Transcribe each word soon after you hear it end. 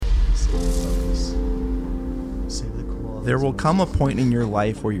There will come a point in your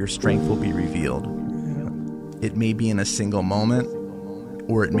life where your strength will be revealed. It may be in a single moment,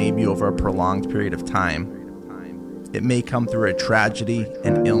 or it may be over a prolonged period of time. It may come through a tragedy,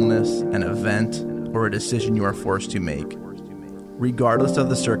 an illness, an event, or a decision you are forced to make. Regardless of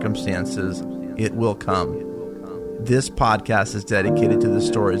the circumstances, it will come. This podcast is dedicated to the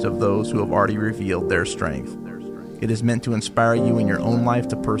stories of those who have already revealed their strength. It is meant to inspire you in your own life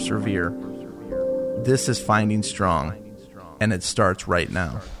to persevere. This is Finding Strong, and it starts right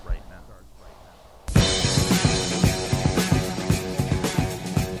now.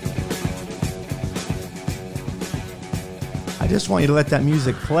 I just want you to let that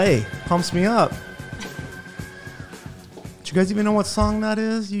music play. Pumps me up. Do you guys even know what song that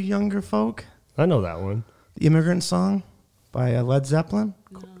is, you younger folk? I know that one. The Immigrant Song by Led Zeppelin?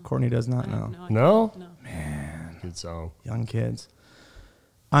 No. Courtney does not know. No? No. Man. Good song. Young kids.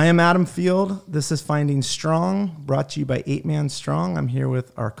 I am Adam Field. This is Finding Strong, brought to you by 8 Man Strong. I'm here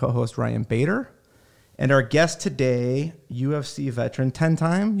with our co-host Ryan Bader. And our guest today, UFC veteran,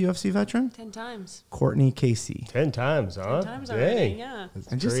 10-time UFC veteran? 10 times. Courtney Casey. 10 times, huh? 10 times already, yeah.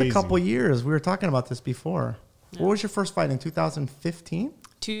 And just a couple years. We were talking about this before. Yeah. What was your first fight in 2015?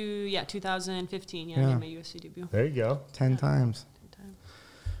 2015, yeah. I made my UFC debut. There you go. 10 times.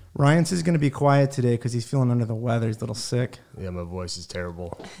 Ryan's is going to be quiet today because he's feeling under the weather. He's a little sick. Yeah, my voice is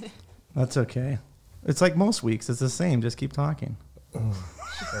terrible. That's okay. It's like most weeks. It's the same. Just keep talking.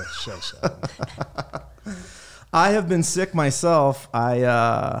 Shut up. I have been sick myself.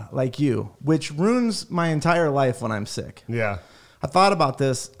 Like you, which ruins my entire life when I'm sick. Yeah. I thought about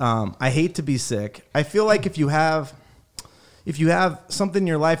this. I hate to be sick. I feel like if you have something in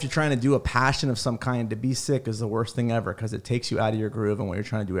your life you're trying to do, a passion of some kind, to be sick is the worst thing ever because it takes you out of your groove and what you're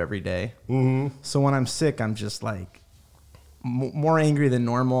trying to do every day. Mm-hmm. So when I'm sick, I'm just like more angry than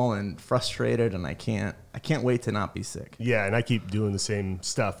normal and frustrated, and I can't wait to not be sick. Yeah, and I keep doing the same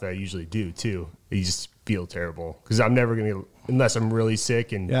stuff that I usually do too. You just feel terrible because I'm never going to, unless I'm really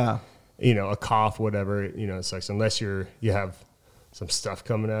sick and, a cough, whatever, it sucks. Unless you have some stuff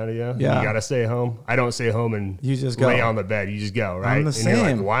coming out of you. Yeah. You got to stay home. I don't stay home and you just lay on the bed. You just go, right? I'm the same.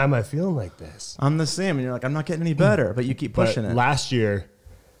 You're like, why am I feeling like this? I'm the same. And you're like, I'm not getting any better, but you keep pushing it. Last year,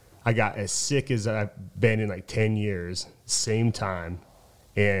 I got as sick as I've been in like 10 years, same time.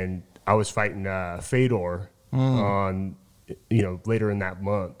 And I was fighting Fedor on, later in that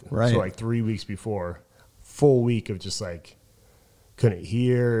month. Right. So like 3 weeks before, full week of just like, couldn't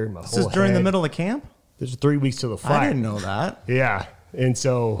hear. My This is during the middle of camp? There's 3 weeks till the fight. I didn't know that. Yeah. And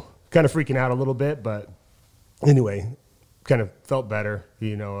so kind of freaking out a little bit, but anyway, kind of felt better. I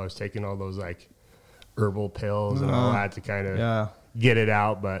was taking all those like herbal pills and all that to kind of get it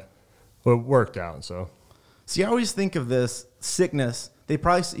out, but it worked out. So, see, I always think of this sickness.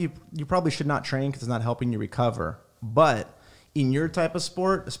 You probably should not train because it's not helping you recover. But in your type of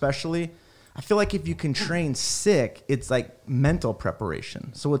sport, especially, I feel like if you can train sick, it's like mental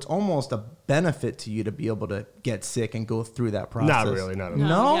preparation. So it's almost a benefit to you to be able to get sick and go through that process. Not really, not at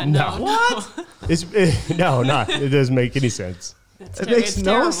No? all. No. What? It doesn't make any sense. It makes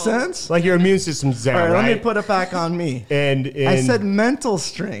no sense. Like your immune system's down, All right, right? let me put it back on me. And I said mental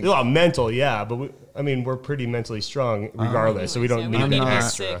strength. Well, mental, yeah, but we're pretty mentally strong regardless, so we don't need that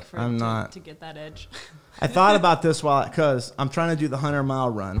extra. To get that edge. I thought about this because I'm trying to do the 100-mile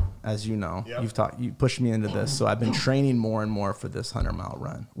run, as you know. Yep. You pushed me into this, so I've been training more and more for this 100-mile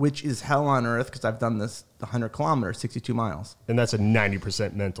run, which is hell on earth because I've done this the 100 kilometers, 62 miles. And that's a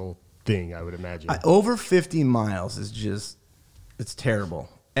 90% mental thing, I would imagine. Over 50 miles is just, it's terrible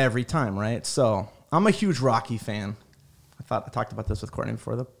every time, right? So I'm a huge Rocky fan. I talked about this with Courtney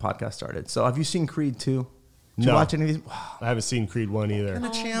before the podcast started. So have you seen Creed 2? Did you watch any of these? Wow. I haven't seen Creed 1 either. What kind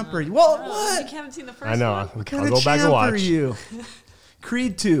of champ are you? What? You haven't seen the first I know. one? What kind of champ are you?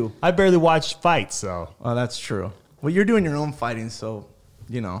 Creed 2. I barely watch fights, so. Oh, that's true. Well, you're doing your own fighting, so,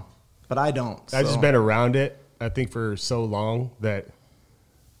 but I don't. I've just been around it, I think, for so long that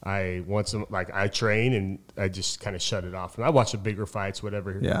I train and I just kind of shut it off. And I watch the bigger fights,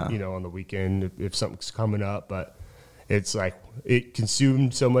 whatever, on the weekend if something's coming up. But it's like it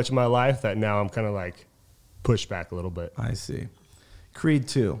consumed so much of my life that now I'm kind of like pushed back a little bit. I see. Creed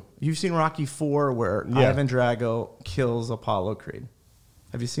 2. You've seen Rocky 4 where Ivan Drago kills Apollo Creed.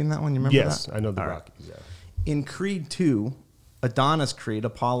 Have you seen that one? You remember that? Yes, I know the Rockies, yeah. In Creed 2, Adonis Creed,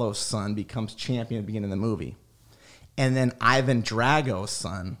 Apollo's son, becomes champion at the beginning of the movie. And then Ivan Drago's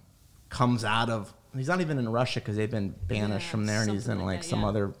son comes out of, he's not even in Russia because they've been banished from there, and he's in like some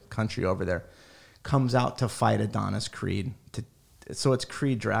other country over there, comes out to fight Adonis Creed. So it's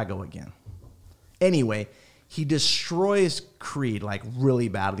Creed Drago again. Anyway, He destroys Creed like really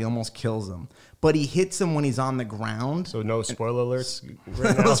badly, almost kills him. But he hits him when he's on the ground. So no spoiler alerts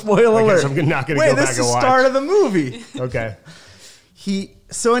right now? No spoiler alert. I'm not going to go back and watch. Wait, this is the start of the movie. Okay.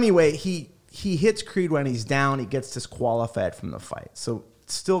 So anyway, he hits Creed when he's down. He gets disqualified from the fight. So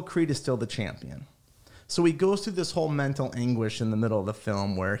still Creed is still the champion. So he goes through this whole mental anguish in the middle of the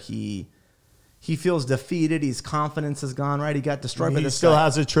film where he feels defeated. His confidence is gone, right? He got destroyed by this guy. He still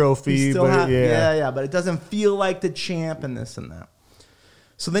has a trophy. But it doesn't feel like the champ and this and that.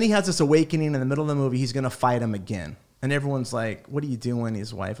 So then he has this awakening in the middle of the movie. He's going to fight him again. And everyone's like, what are you doing?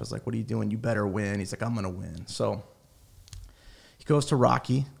 His wife is like, what are you doing? You better win. He's like, I'm going to win. So he goes to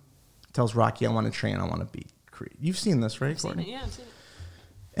Rocky, tells Rocky, I want to train. I want to beat Creed. You've seen this, right, Courtney? I've seen it.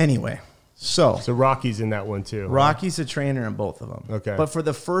 Anyway. So Rocky's in that one too. Rocky's a trainer in both of them. Okay. But for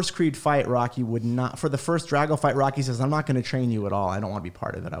the first Creed fight, Rocky would not. For the first Drago fight, Rocky says, I'm not going to train you at all. I don't want to be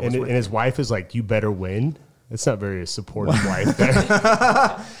part of it. And his wife is like, you better win. It's not very supportive wife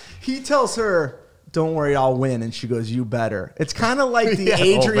there. He tells her, don't worry, I'll win. And she goes, you better. It's kind of like the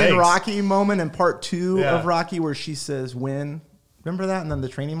Adrian Rocky moment in part 2 of Rocky where she says, win. Remember that? And then the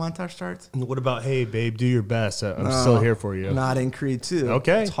training montage starts. And what about, hey, babe, do your best. I'm still here for you. Not in Creed 2.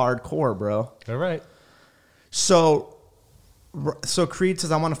 Okay. It's hardcore, bro. All right. So Creed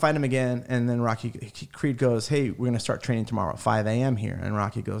says, I want to fight him again. And then Creed goes, hey, we're going to start training tomorrow at 5 a.m. here. And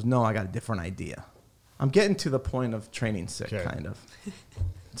Rocky goes, no, I got a different idea. I'm getting to the point of training sick, kind of.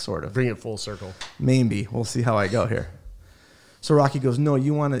 Sort of. Bring it full circle. Maybe. We'll see how I go here. So Rocky goes, no,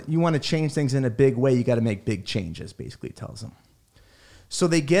 you want to change things in a big way, you got to make big changes, basically tells him. So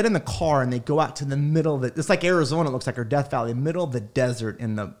they get in the car and they go out to the middle of it. It's like Arizona, it looks like, or Death Valley, middle of the desert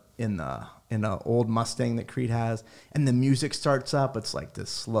in the old Mustang that Creed has. And the music starts up. It's like this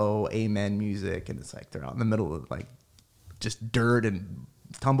slow amen music. And it's like they're out in the middle of like just dirt and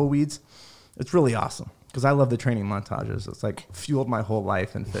tumbleweeds. It's really awesome because I love the training montages. It's like fueled my whole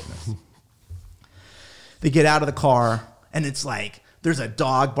life in fitness. They get out of the car and it's like there's a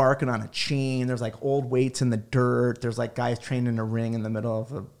dog barking on a chain. There's like old weights in the dirt. There's like guys training in a ring in the middle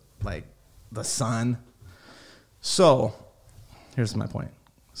of the sun. So here's my point.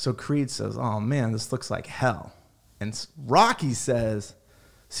 So Creed says, oh man, this looks like hell. And Rocky says,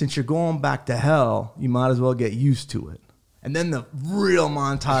 since you're going back to hell, you might as well get used to it. And then the real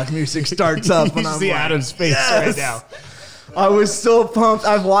montage music starts up. And I'm see like, Adam's face right now. I was so pumped.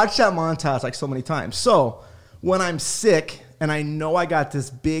 I've watched that montage like so many times. So when I'm sick and I know I got this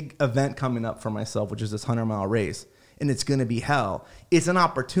big event coming up for myself, which is this 100-mile race, and it's going to be hell, it's an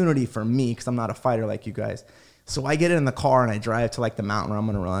opportunity for me because I'm not a fighter like you guys. So I get in the car and I drive to like the mountain where I'm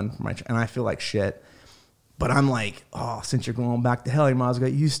going to run, and I feel like shit. But I'm like, oh, since you're going back to hell, you might as well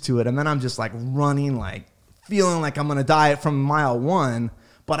get used to it. And then I'm just like running, like feeling like I'm going to die from mile 1,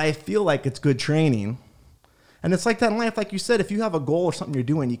 but I feel like it's good training. And it's like that in life, like you said, if you have a goal or something you're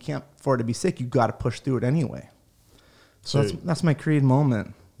doing, you can't afford to be sick. You got to push through it anyway. So that's my Creed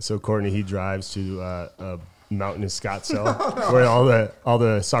moment. So Courtney, he drives to a mountain in Scottsdale where all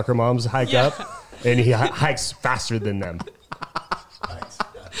the soccer moms hike up, and he hikes faster than them.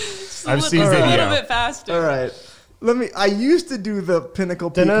 I've seen video. A little bit faster. All right. I used to do the Pinnacle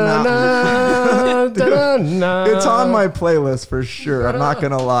Peak Mountain. It's on my playlist for sure. I'm not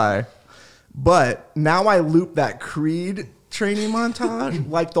going to lie. But now I loop that Creed training montage.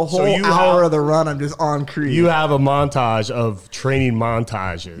 Like the whole hour of the run, I'm just on Creed. You have a montage of training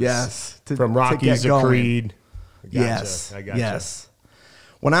montages. Yes. From Rockies to Creed. Gotcha. Yes. I gotcha. Yes.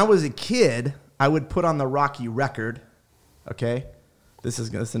 When I was a kid, I would put on the Rocky record. Okay? This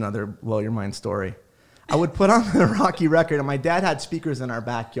is another blow your mind story. I would put on the Rocky record, and my dad had speakers in our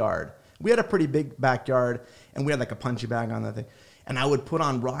backyard. We had a pretty big backyard, and we had like a punching bag on that thing. And I would put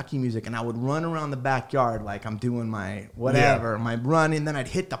on Rocky music, and I would run around the backyard like I'm doing my whatever, my running. Then I'd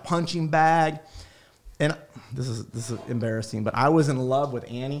hit the punching bag. And this is embarrassing, but I was in love with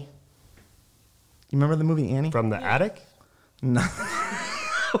Annie. You remember the movie Annie? From the attic? No.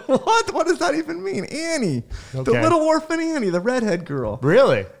 What? What does that even mean? Annie. Okay. The little orphan Annie, the redhead girl.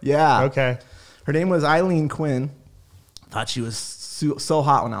 Really? Yeah. Okay. Her name was Eileen Quinn. Thought she was so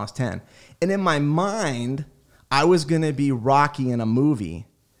hot when I was 10. And in my mind, I was going to be Rocky in a movie,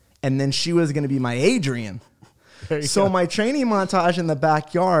 and then she was going to be my Adrian. So my training montage in the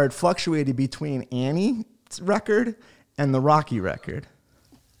backyard fluctuated between Annie's record and the Rocky record.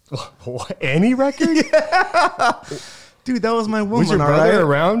 What? Annie record? Yeah. Dude, that was my woman. Was your brother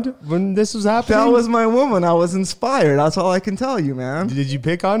around when this was happening? That was my woman. I was inspired. That's all I can tell you, man. Did you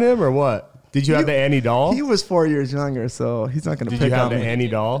pick on him or what? Did you have the Annie doll? He was 4 years younger, so he's not going to pick on me. Did you have the Annie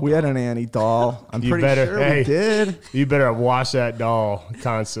doll? We had an Annie doll. I'm pretty sure we did. You better wash that doll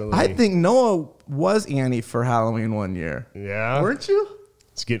constantly. I think Noah was Annie for Halloween one year. Yeah? Weren't you?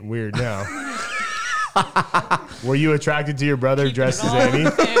 It's getting weird now. Were you attracted to your brother dressed as Annie?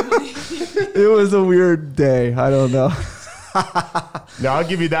 It was a weird day. I don't know. No, I'll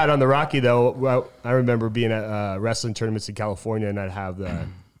give you that on the Rocky, though. Well, I remember being at wrestling tournaments in California, and I'd have the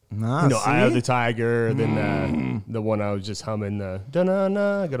Eye of the Tiger, then the one I was just humming, the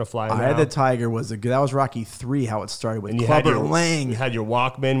da-na-na, gonna fly now. Eye of the Tiger was that was Rocky 3, how it started with Clubber Lang. You had your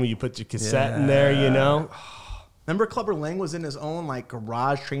Walkman where you put your cassette in there, you know? Remember Clubber Lang was in his own like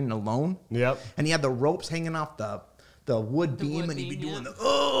garage training alone? Yep. And he had the ropes hanging off the wood beam, and he'd be doing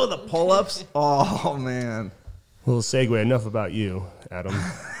the pull-ups. Oh, man. Little segue. Enough about you, Adam.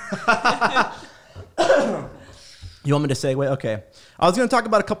 You want me to segue? Okay. I was going to talk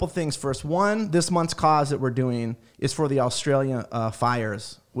about a couple things first. One, this month's cause that we're doing is for the Australian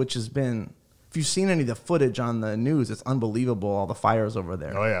fires, which has been, if you've seen any of the footage on the news, it's unbelievable, all the fires over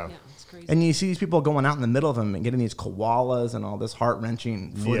there. Oh, yeah. It's crazy. And you see these people going out in the middle of them and getting these koalas and all this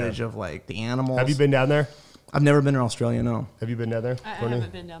heart-wrenching footage of, like, the animals. Have you been down there? I've never been to Australia, no. Have you been down there? I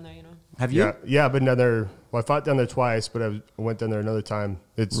haven't been down there, you know. Have you? Yeah, I've been down there. Well, I fought down there twice, but I went down there another time.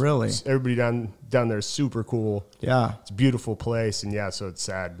 Everybody down there is super cool. Yeah. It's a beautiful place, and so it's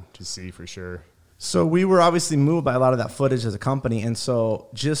sad to see for sure. So we were obviously moved by a lot of that footage as a company, and so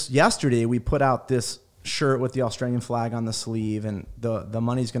just yesterday we put out this shirt with the Australian flag on the sleeve, and the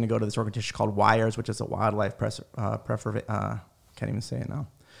money's going to go to this organization called WIRES, which is a wildlife can't even say it now.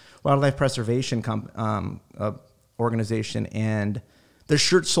 Wildlife preservation organization, and the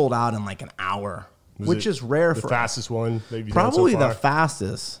shirt sold out in like an hour, which is rare for the fastest one. Probably the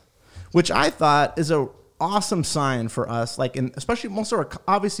fastest, which I thought is a awesome sign for us. Like, especially most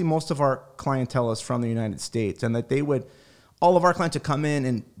of our clientele is from the United States, and that all of our clients to come in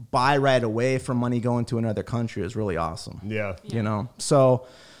and buy right away from money going to another country is really awesome. Yeah. You know, so.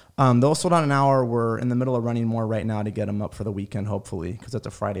 Those sold out an hour. We're in the middle of running more right now to get them up for the weekend, hopefully, because it's a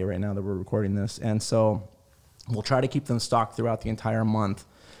Friday right now that we're recording this. And so we'll try to keep them stocked throughout the entire month,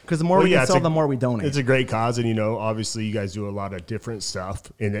 because the more we can sell, the more we donate. It's a great cause, and, obviously you guys do a lot of different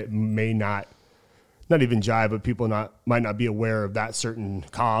stuff, and it may not even jive, but people might not be aware of that certain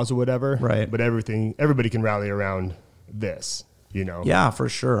cause or whatever. Right. But everybody can rally around this, Yeah, for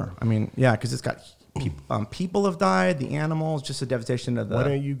sure. I mean, because it's got... people have died, the animals, just a devastation of the... Why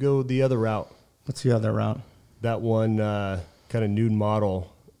don't you go the other route? What's the other route? That one kind of nude model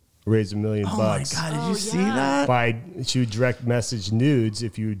raised $1 million. Oh, my God. Did you see that? She would direct message nudes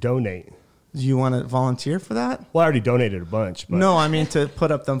if you donate. Do you want to volunteer for that? Well, I already donated a bunch. But no, I mean to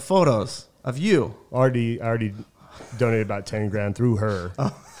put up them photos of you. I already donated about 10 grand through her.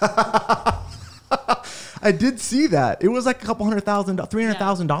 I did see that. It was like a couple $100,000,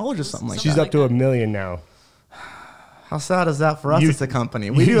 $300,000 or something like that. She's up to $1 million now. How sad is that for us as a company?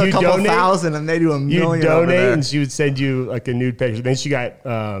 We do a couple thousand and they do $1 million. You donate and she would send you like a nude picture. Then she got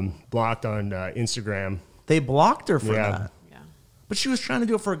blocked on Instagram. They blocked her for that. Yeah. But she was trying to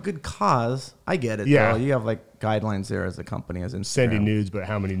do it for a good cause. I get it. Yeah. Though. You have like guidelines there as a company, as in sending nudes, but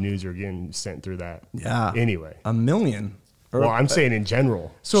how many nudes are getting sent through that? Yeah. Anyway. $1 million. Well, I'm saying in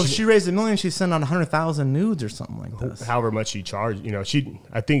general. So if she raised $1 million, she sent out 100,000 nudes or something like this. However much she charged,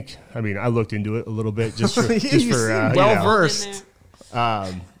 I looked into it a little bit just for, well versed.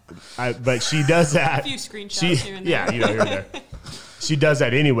 But she does that. A few screenshots here and there. Yeah, here and there. She does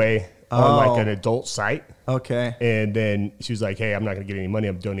that anyway on like an adult site. Okay. And then she was like, "Hey, I'm not going to get any money.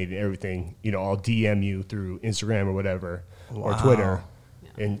 I'm donating everything. I'll DM you through Instagram or whatever or Twitter."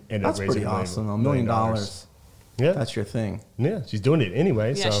 Yeah. And that's pretty awesome. $1 million. Yeah, that's your thing. Yeah, she's doing it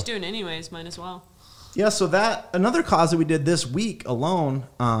anyway. Yeah, she's doing it anyways. Might as well. Yeah, so another cause that we did this week alone,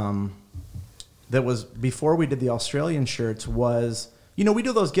 that was before we did the Australian shirts, was we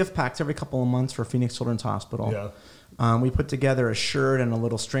do those gift packs every couple of months for Phoenix Children's Hospital. Yeah. We put together a shirt and a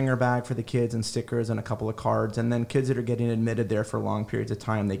little stringer bag for the kids and stickers and a couple of cards, and then kids that are getting admitted there for long periods of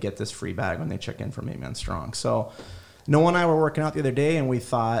time, they get this free bag when they check in from 8 Man Strong. So Noah and I were working out the other day, and we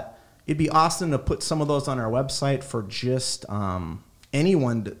thought it'd be awesome to put some of those on our website for just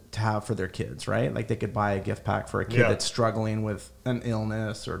anyone to have for their kids, right? Like they could buy a gift pack for a kid that's struggling with an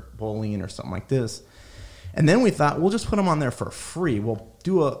illness or bullying or something like this. And then we thought, we'll just put them on there for free. We'll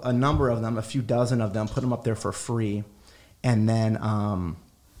do a number of them, a few dozen of them, put them up there for free, and then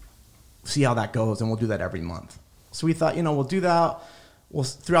see how that goes, and we'll do that every month. So we thought, we'll do that. Well,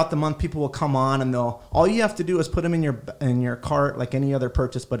 throughout the month, people will come on, and all you have to do is put them in your cart like any other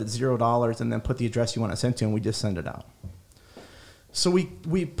purchase, but it's $0, and then put the address you want to send to, and we just send it out. So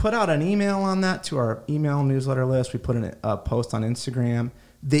we put out an email on that to our email newsletter list. We put in a post on Instagram.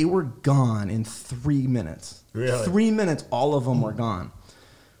 They were gone in 3 minutes. Really? 3 minutes, all of them were gone,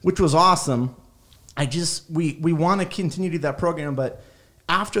 which was awesome. We want to continue to do that program, but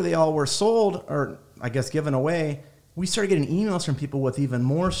after they all were sold, or I guess given away, we started getting emails from people with even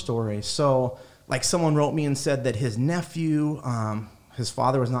more stories. So like someone wrote me and said that his nephew, his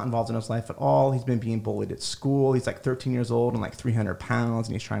father was not involved in his life at all. He's been being bullied at school. He's like 13 years old and like 300 pounds,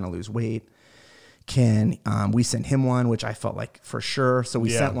 and he's trying to lose weight. Can we send him one, which I felt like for sure. So we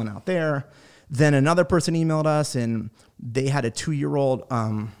sent one out there. Then another person emailed us, and they had a 2-year-old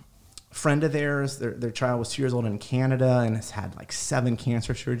friend of theirs. Their child was 2 years old in Canada and has had like 7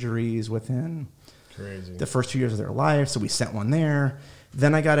 cancer surgeries within the first 2 years of their life. So we sent one there.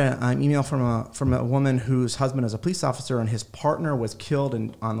 Then I got an email from a woman whose husband is a police officer, and his partner was killed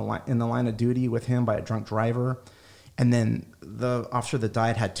in the line of duty with him by a drunk driver. And then the officer that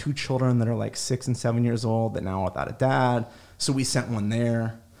died had 2 children that are like 6 and 7 years old that now are without a dad. So we sent one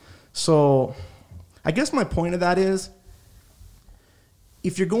there. So I guess my point of that is,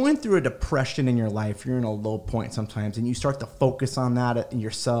 if you're going through a depression in your life, you're in a low point sometimes, and you start to focus on that in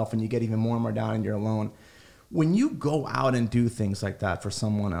yourself, and you get even more and more down and you're alone. When you go out and do things like that for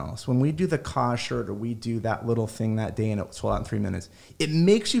someone else, when we do the cause shirt or we do that little thing that day and it sold out in 3 minutes, it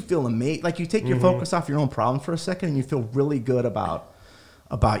makes you feel amazing. Like you take your focus off your own problems for a second, and you feel really good about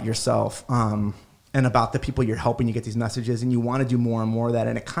yourself and about the people you're helping. You get these messages, and you want to do more and more of that.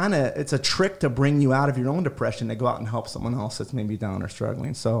 And it's a trick to bring you out of your own depression, to go out and help someone else that's maybe down or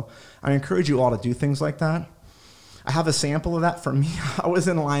struggling. So I encourage you all to do things like that. I have a sample of that for me. I was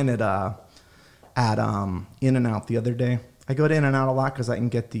in line at In-N-Out the other day. I go to In-N-Out a lot because I can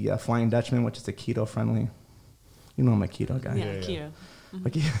get the Flying Dutchman, which is a keto friendly. You know I'm a keto guy. Yeah, keto.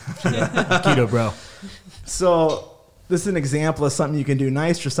 Like, Keto, bro. So this is an example of something you can do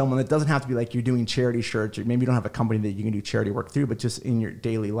nice for someone that doesn't have to be like you're doing charity shirts, or maybe you don't have a company that you can do charity work through, but just in your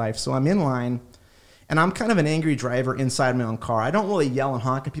daily life. So I'm in line, and I'm kind of an angry driver inside my own car. I don't really yell and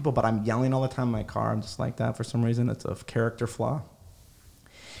honk at people, but I'm yelling all the time in my car. I'm just like that for some reason. It's a character flaw.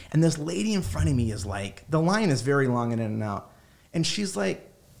 And this lady in front of me is like, the line is very long in In-N-Out, and she's like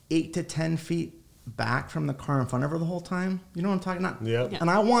 8 to 10 feet back from the car in front of her the whole time. You know what I'm talking about? Yep. Yeah. And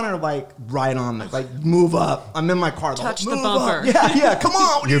I want her like right on, like move up. I'm in my car. Touch move the bumper. Up. Yeah, come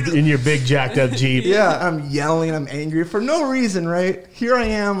on. You're in your big jacked up Jeep. Yeah, I'm yelling. I'm angry for no reason, right? Here I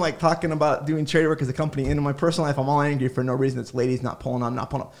am like talking about doing charity work as a company. And in my personal life, I'm all angry for no reason. This lady's not pulling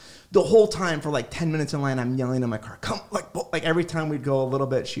up. The whole time for like 10 minutes in line, I'm yelling in my car. Come, like every time we'd go a little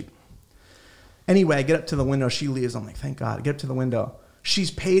bit, Anyway, I get up to the window. She leaves. I'm like, thank God. I get up to the window.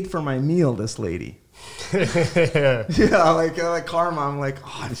 She's paid for my meal, this lady. Yeah, like karma. I'm like,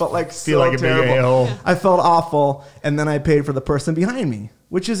 oh, I felt like so like a terrible. big a-hole. I felt awful. And then I paid for the person behind me,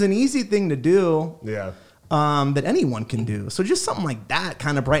 which is an easy thing to do. Yeah. That anyone can do. So just something like that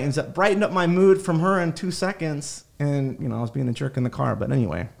kind of brightened up my mood from her in 2 seconds. And, I was being a jerk in the car. But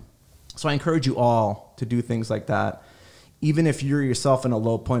anyway, so I encourage you all to do things like that. Even if you're yourself in a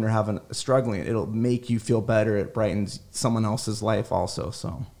low point or struggling, it'll make you feel better. It brightens someone else's life also.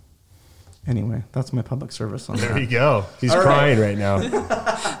 So anyway, that's my public service on that. There you go. He's crying right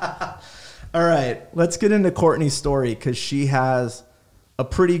now. All right, let's get into Courtney's story, because she has a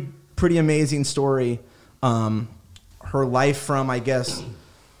pretty amazing story. Her life from, I guess,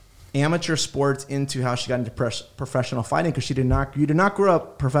 amateur sports into how she got into professional fighting, because you did not grow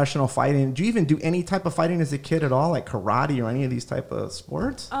up professional fighting. Did you even do any type of fighting as a kid at all, like karate or any of these type of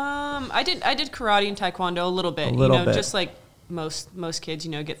sports? I did karate and taekwondo a little bit. Just like most kids,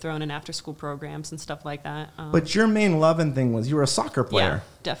 get thrown in after school programs and stuff like that. But your main love and thing was you were a soccer player. Yeah,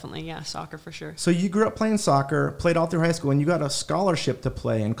 definitely. Yeah, soccer for sure. So you grew up playing soccer, played all through high school, and you got a scholarship to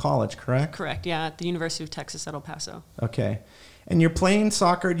play in college, correct? Correct. Yeah, at the University of Texas at El Paso. Okay. And you're playing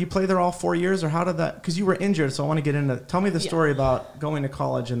soccer. Did you play there all 4 years, or how did that? Because you were injured, so I want to get into. Tell me the story about going to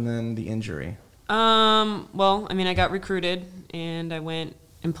college and then the injury. Well, I got recruited and I went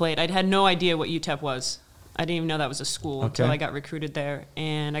and played. I had no idea what UTEP was. I didn't even know that was a school until I got recruited there,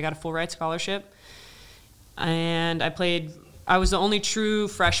 and I got a full ride scholarship. And I played. I was the only true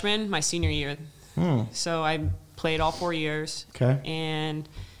freshman my senior year, so I played all 4 years. Okay. And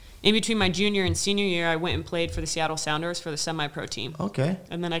in between my junior and senior year, I went and played for the Seattle Sounders for the semi-pro team. Okay.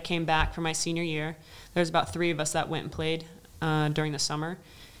 And then I came back for my senior year. There's about 3 of us that went and played during the summer.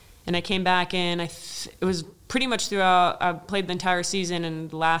 And I came back, and it was pretty much throughout. I played the entire season, and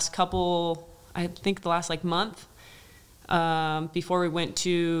the last couple, I think the last month, before we went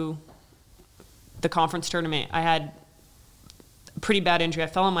to the conference tournament, I had a pretty bad injury. I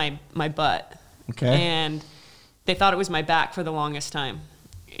fell on my butt. Okay. And they thought it was my back for the longest time.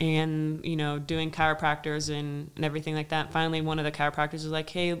 And, you know, doing chiropractors and everything like that. Finally, one of the chiropractors was like,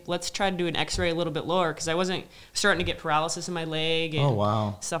 hey, let's try to do an x-ray a little bit lower, because I wasn't starting to get paralysis in my leg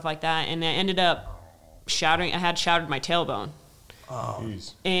and stuff like that. And I ended up I had shattered my tailbone. Oh.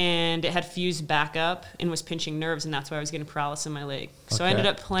 And it had fused back up and was pinching nerves, and that's why I was getting paralysis in my leg. Okay. So I ended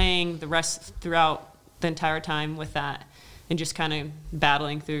up playing the rest throughout the entire time with that and just kind of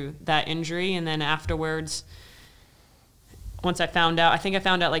battling through that injury. And then afterwards, once I found out, I think I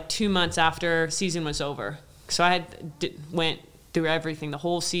found out like 2 months after season was over. So I went through everything, the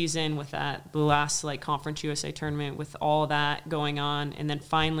whole season with that, the last like Conference USA tournament with all that going on. And then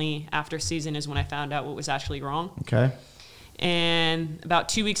finally after season is when I found out what was actually wrong. Okay. And about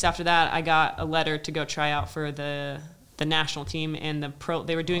 2 weeks after that, I got a letter to go try out for the national team and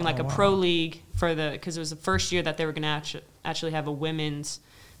they were doing like a pro league because it was the first year that they were going to actually have a women's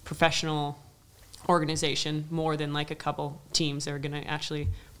professional organization, more than like a couple teams. They were going to actually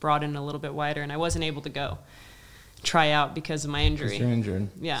broaden a little bit wider, and I wasn't able to try out because of my injury. Because you're injured.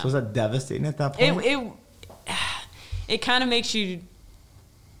 Yeah. So was that devastating at that point? It kind of makes you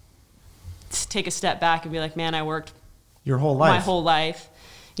take a step back and be like, man, I worked your whole life. My whole life.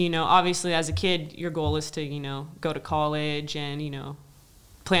 You know, obviously as a kid, your goal is to, you know, go to college and, you know,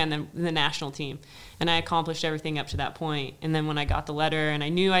 play on the national team. And I accomplished everything up to that point. And then when I got the letter, and I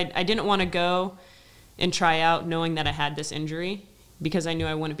knew I didn't want to go and try out knowing that I had this injury, because I knew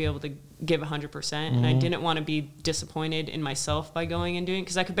I wouldn't be able to give 100%. Mm-hmm. And I didn't want to be disappointed in myself by going and doing,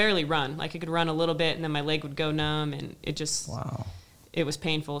 because I could barely run. Like I could run a little bit and then my leg would go numb, and it just, it was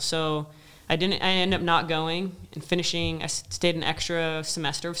painful. So I ended up not going and finishing. I stayed an extra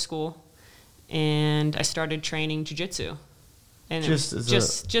semester of school, and I started training jiu-jitsu. And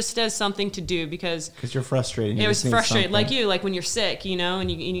just as something to do, because you're frustrated. It was frustrated, like you, like when you're sick, you know, and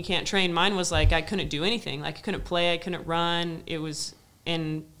you can't train. Mine was like I couldn't do anything. Like I couldn't play, I couldn't run. It was,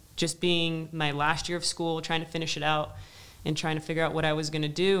 and just being my last year of school, trying to finish it out and trying to figure out what I was going to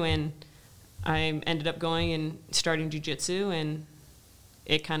do. And I ended up going and starting jiu-jitsu, and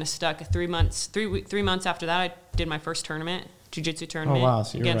it kind of stuck. 3 months after that, I did my first tournament, jiu-jitsu tournament,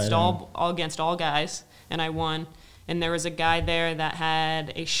 So against against all guys, and I won. And there was a guy there that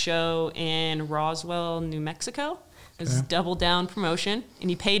had a show in Roswell, New Mexico. It was Double Down promotion, and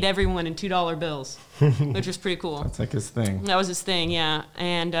he paid everyone in $2 bills, which was pretty cool. That's like his thing. That was his thing, yeah.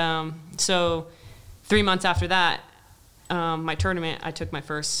 And so 3 months after that, my tournament, I took my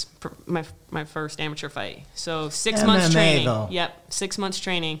first amateur fight. So 6 months MMA, training. Though. Yep, 6 months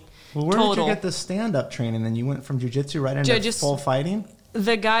training. Well, where did you get the stand-up training? Then you went from jiu-jitsu right into full fighting?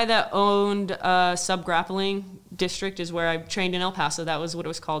 The guy that owned Sub-Grappling District is where I trained in El Paso. That was what it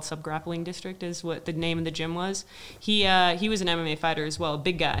was called. Sub-Grappling District is what the name of the gym was. He was an MMA fighter as well, a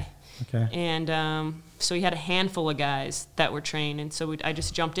big guy. Okay. And so he had a handful of guys that were trained, and so I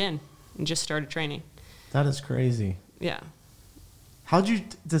just jumped in and just started training. That is crazy. Yeah. How'd you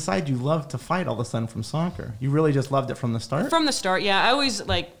decide you loved to fight all of a sudden from soccer? You really just loved it from the start? From the start, yeah. I always,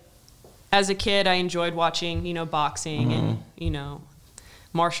 like, as a kid, I enjoyed watching, you know, boxing and, you know,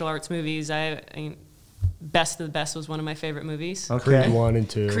 martial arts movies. I mean, Best of the Best was one of my favorite movies. Okay. Creed 1 and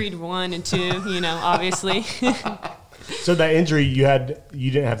 2. Creed 1 and 2, you know, obviously. So that injury you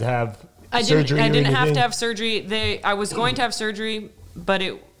didn't have to have surgery? I didn't have to have surgery. I was going to have surgery, but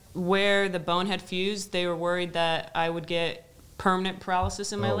where the bone had fused, they were worried that I would get permanent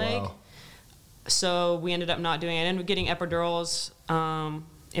paralysis in my leg. Wow. So we ended up not doing it. I ended up getting epidurals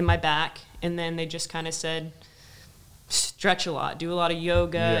in my back, and then they just kind of said, stretch a lot, do a lot of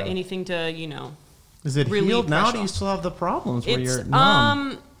yoga, anything to, you know, is it healed now? Or do you still have the problems where you're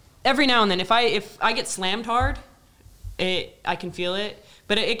numb? Every now and then, if I get slammed hard, I can feel it.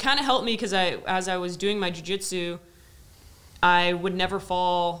 But it kind of helped me because as I was doing my jiu-jitsu, I would never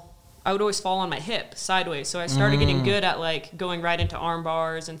fall. I would always fall on my hip sideways. So I started getting good at like going right into arm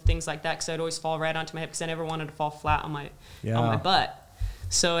bars and things like that, because I'd always fall right onto my hip because I never wanted to fall flat on my butt.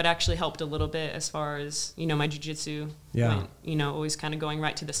 So it actually helped a little bit as far as, you know, my jiu-jitsu went, you know, always kind of going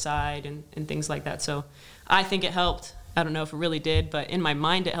right to the side and things like that. So I think it helped. I don't know if it really did, but in my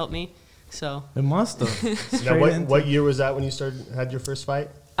mind it helped me. So it must have. Now, what year was that when you had your first fight?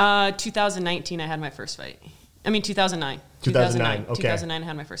 2019 I had my first fight. I mean 2009. 2009. Okay. 2009 I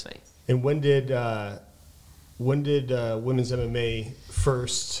had my first fight. And when did women's MMA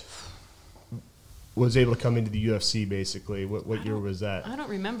first was able to come into the UFC, basically? What year was that? I don't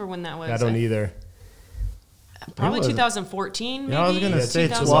remember when that was. I don't either. Probably 2014, maybe? Yeah, I was going to say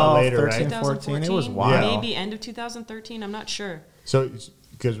 12, later, 13, 14. It was wild. Maybe end of 2013. I'm not sure. So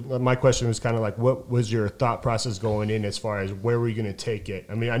because my question was kind of like, what was your thought process going in as far as where were you going to take it?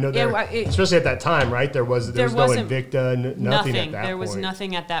 I mean, I know especially at that time, right? There was no Invicta, nothing at that point. There was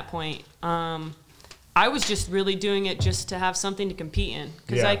nothing at that point. I was just really doing it just to have something to compete in,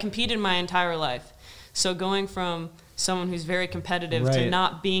 because I competed my entire life. So going from someone who's very competitive to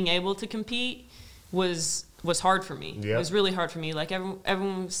not being able to compete was hard for me. Yep. It was really hard for me. Like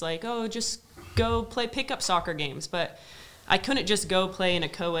everyone was like, oh, just go play pickup soccer games. But I couldn't just go play in a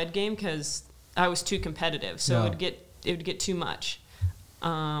co-ed game because I was too competitive. So it would get too much.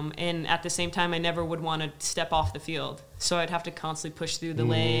 And at the same time, I never would want to step off the field. So I'd have to constantly push through the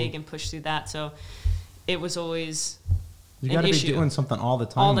leg and push through that. So it was always an issue. You got to be doing something all the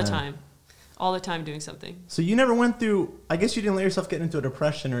time. All the time. All the time doing something. So you never went through, I guess you didn't let yourself get into a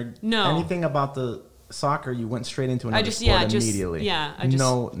depression or anything about the soccer. You went straight into another sport immediately. I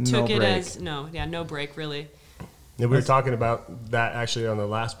just took it as, no break really. And we were talking about that actually on the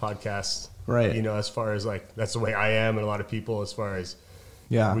last podcast. Right. You know, as far as like, that's the way I am and a lot of people as far as,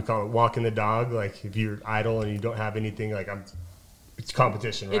 we call it walking the dog. Like if you're idle and you don't have anything, like it's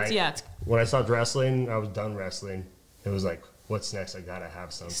competition, right? When I stopped wrestling, I was done wrestling. It was like, what's next? I gotta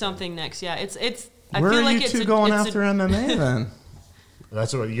have something. Something next, yeah. It's. I feel like you two going after MMA then?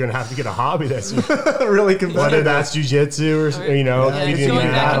 That's what you're gonna have to get a hobby that's really competitive. Whether that's jiu-jitsu or going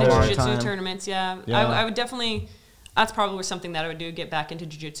back into jiu-jitsu tournaments. Yeah. I would definitely. That's probably something that I would do. Get back into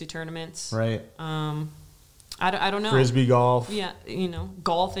jiu-jitsu tournaments. Right. I don't know. Frisbee golf. Yeah,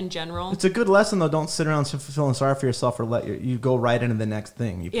 golf in general. It's a good lesson though. Don't sit around feeling sorry for yourself or let you go right into the next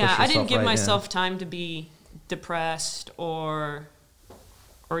thing. I didn't give myself time to be depressed or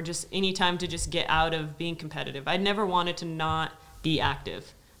just any time to just get out of being competitive. I never wanted to not be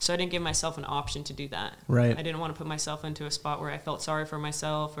active, so I didn't give myself an option to do that. Right. I didn't want to put myself into a spot where I felt sorry for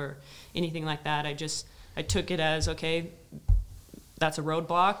myself or anything like that. I took it as, okay, that's a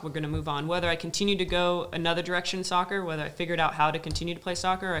roadblock. We're going to move on. Whether I continue to go another direction in soccer, whether I figured out how to continue to play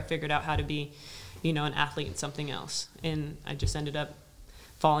soccer, or I figured out how to be, an athlete in something else. And I just ended up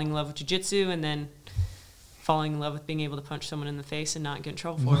falling in love with jiu-jitsu and then falling in love with being able to punch someone in the face and not get in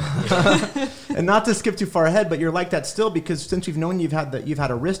trouble for it. And not to skip too far ahead, but you're like that still, because since we've known you've had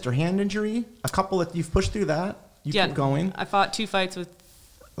a wrist or hand injury, a couple that you've pushed through that. You keep going. I fought 2 fights with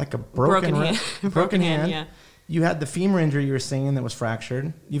like a broken hand. Broken hand. Yeah. You had the femur injury you were saying that was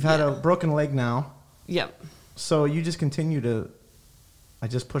fractured. You've had a broken leg now. Yep. So you just continue to, I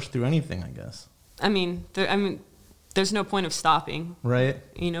just push through anything, I guess. I mean, there's no point of stopping. Right.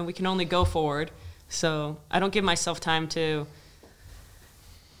 We can only go forward. So I don't give myself time to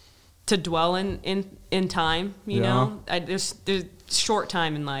dwell in time. There's short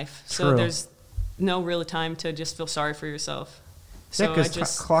time in life, so there's no real time to just feel sorry for yourself. So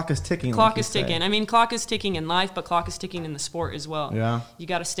clock is ticking. Clock is ticking. I mean, clock is ticking in life, but clock is ticking in the sport as well. Yeah. You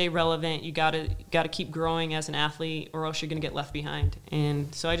got to stay relevant. You got to keep growing as an athlete, or else you're going to get left behind.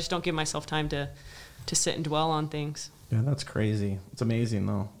 And so I just don't give myself time to sit and dwell on things. Yeah, that's crazy. It's amazing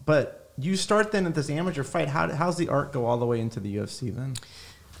though. But you start then at this amateur fight. How's the arc go all the way into the UFC then?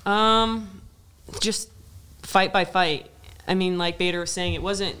 Just fight by fight. I mean, like Bader was saying,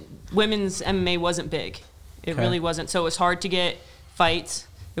 women's MMA wasn't big. It really wasn't. So it was hard to get fights.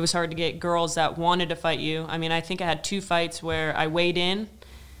 It was hard to get girls that wanted to fight you. I mean, I think I had 2 fights where I weighed in,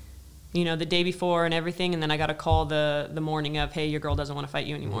 the day before and everything, and then I got a call the morning of, hey, your girl doesn't want to fight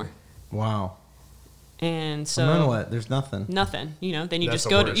you anymore. Wow. And so then what? There's nothing. Then you just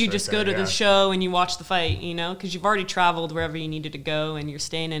go to the show and you watch the fight, because you've already traveled wherever you needed to go and you're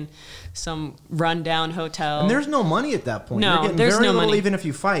staying in some rundown hotel. And there's no money at that point. No, you're getting there's very no little money. Even if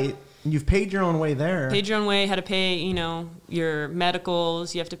you fight. You've paid your own way there. Paid your own way, had to pay, your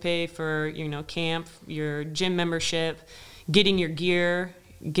medicals, you have to pay for, camp, your gym membership, getting your gear,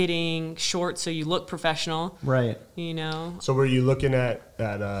 getting shorts so you look professional. Right. So were you looking at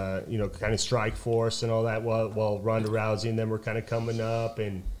kind of Strike Force and all that while Ronda Rousey and them were kind of coming up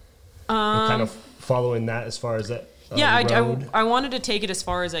and kind of following that as far as that I wanted to take it as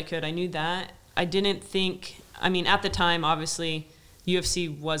far as I could. I knew that. I didn't think, at the time, obviously,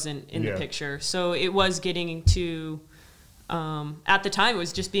 UFC wasn't in the picture. So it was getting to, at the time, it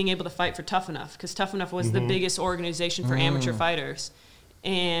was just being able to fight for Tough Enough, because Tough Enough was the biggest organization for amateur fighters.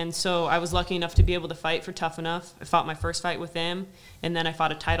 And so I was lucky enough to be able to fight for Tough Enough. I fought my first fight with them, and then I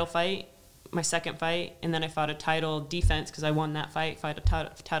fought a title fight, my second fight, and then I fought a title defense because I won that fight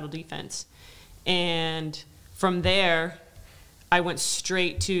a title defense. And from there, I went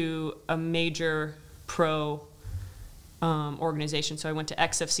straight to a major pro organization. So I went to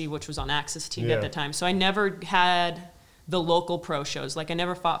XFC, which was on Axis TV at the time. So I never had the local pro shows. Like I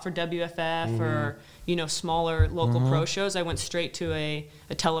never fought for WFF or, you know, smaller local pro shows. I went straight to a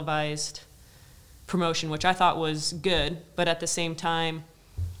televised promotion, which I thought was good. But at the same time,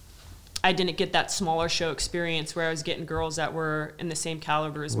 I didn't get that smaller show experience where I was getting girls that were in the same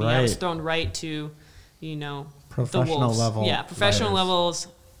caliber as me. I was thrown right to, you know, professional level. Yeah, professional levels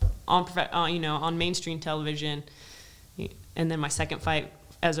on, you know, on mainstream television. And then my second fight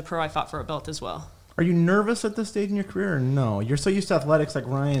as a pro, I fought for a belt as well. Are you nervous at this stage in your career or no? You're so used to athletics like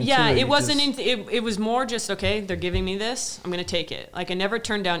Ryan. Yeah, too, it wasn't. It was more just, okay, they're giving me this, I'm going to take it. Like I never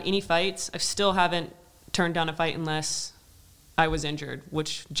turned down any fights. I still haven't turned down a fight unless I was injured,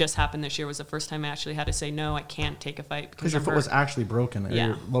 which just happened this year. Was the first time I actually had to say, no, I can't take a fight. Because your foot was actually broken, or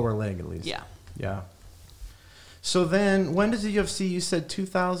your lower leg at least. Yeah. Yeah. So then, when does the UFC, you said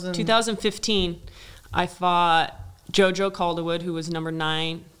 2000? 2015, I fought JoJo Calderwood, who was number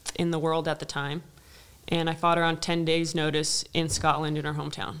 9 in the world at the time. And I fought her on 10 days' notice in Scotland in her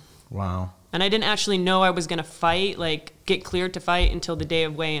hometown. Wow. And I didn't actually know I was going to fight, like get cleared to fight until the day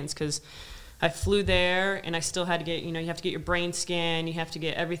of weigh-ins, because I flew there and I still had to get, you know, you have to get your brain scan, you have to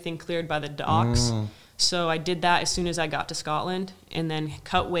get everything cleared by the docs. So I did that as soon as I got to Scotland, and then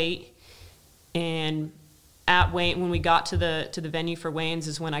cut weight. And at weight, when we got to the venue for weigh-ins,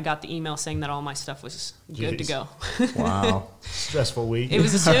 is when I got the email saying that all my stuff was good to go. Wow. Stressful week. It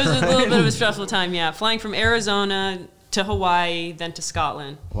was a little bit of a stressful time, yeah. Flying from Arizona to Hawaii, then to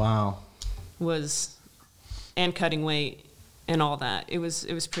Scotland. Wow. And cutting weight and all that. It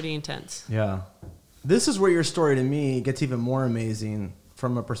was pretty intense. Yeah. This is where your story to me gets even more amazing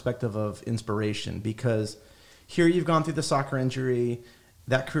from a perspective of inspiration, because here you've gone through the soccer injury,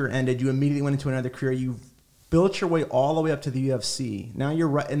 that career ended, you immediately went into another career, you built your way all the way up to the UFC. Now you're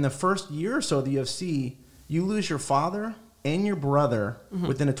right in the first year or so of the UFC, you lose your father and your brother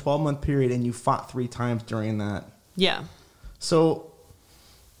within a 12-month period, and you fought 3 times during that. Yeah. So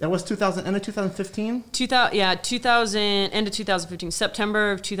that was end of 2015? 2000, end of 2015.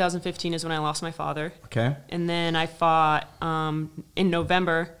 September of 2015 is when I lost my father. Okay. And then I fought, in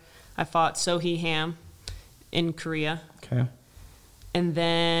November, I fought Sohee Ham in Korea. Okay. And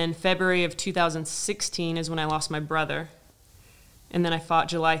then February of 2016 is when I lost my brother. And then I fought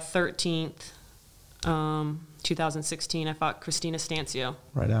July 13th, 2016. I fought Christina Stancio.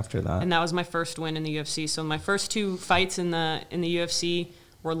 Right after that. And that was my first win in the UFC. So my first 2 fights in the UFC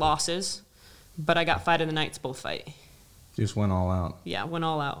were losses, but I got fight of the nights both fight. You just went all out. Yeah, went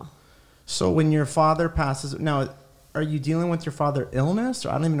all out. So when your father passes, now, are you dealing with your father's illness?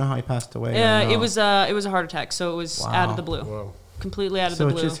 Or I don't even know how he passed away. It was a heart attack, so it was out of the blue. Whoa. Completely out of the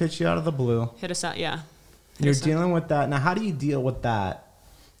blue. So it just hit you out of the blue. Hit us out, yeah. You're dealing with that. Now, how do you deal with that?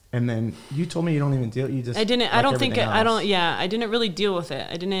 And then you told me you don't even deal. You just. I didn't really deal with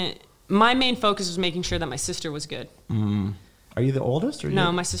it. My main focus was making sure that my sister was good. Are you the oldest? Or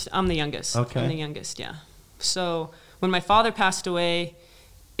no, my sister. I'm the youngest. Okay. I'm the youngest, yeah. So when my father passed away,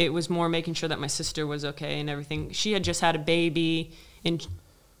 it was more making sure that my sister was okay and everything. She had just had a baby, and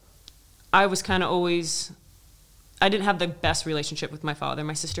I was kind of always. I didn't have the best relationship with my father.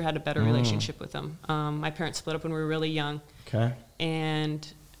 My sister had a better relationship with him. My parents split up when we were really young. Okay.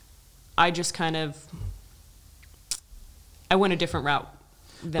 And I just kind of, I went a different route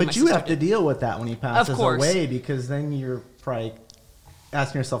than But you have to deal with that when he passes away, because then you're probably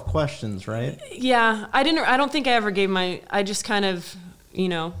asking yourself questions, right? Yeah. I don't think I ever gave I just kind of, you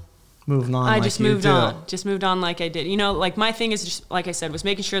know. Moved on. I just moved on. Just moved on like I did. You know, like my thing is just, like I said, was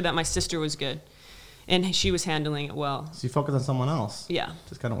making sure that my sister was good. And she was handling it well. So you focus on someone else. Yeah.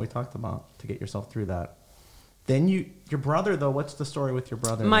 Just kind of what we talked about to get yourself through that. Then your brother, though, what's the story with your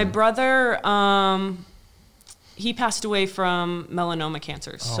brother? My brother, he passed away from melanoma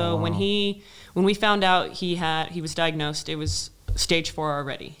cancer. So when we found out he was diagnosed, it was stage 4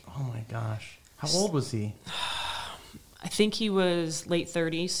 already. Oh my gosh. How old was he? I think he was late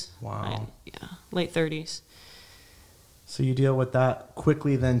 30s. Wow. Yeah, late 30s. So you deal with that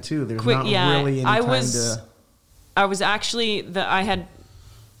quickly then too. There's not really any time to. I was actually I had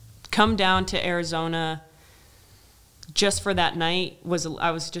come down to Arizona just for that night.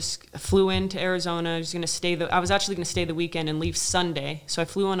 I was just flew into Arizona. I was actually gonna stay the weekend and leave Sunday. So I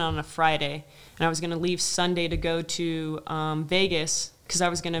flew in on a Friday, and I was gonna leave Sunday to go to Vegas, because I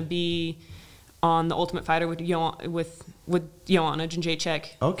was gonna be on The Ultimate Fighter with Joanna Jędrzejczyk.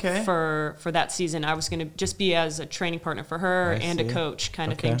 Okay. For that season, I was going to just be as a training partner for her and a coach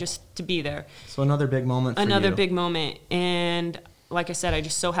kind of thing, just to be there. So another big moment for you. Another big moment. And like I said, I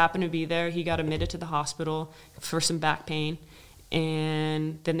just so happened to be there. He got admitted to the hospital for some back pain,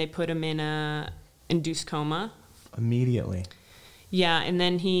 and then they put him in a induced coma. Immediately. Yeah, and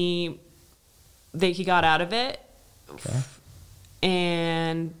then he got out of it Okay.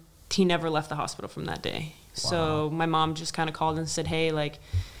 And he never left the hospital from that day. Wow. So my mom just kind of called and said, hey, like,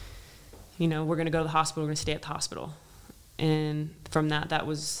 you know, we're going to go to the hospital. We're going to stay at the hospital. And from that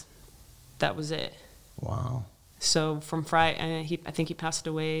was it. Wow. So from Friday, I think he passed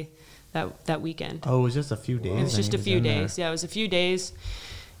away that weekend. Oh, it was just a few days? It was just a few days. Yeah, it was a few days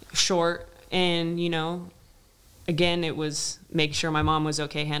short. And, you know, again, it was making sure my mom was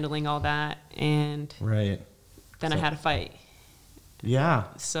okay handling all that. And right. Then I had a fight. Yeah.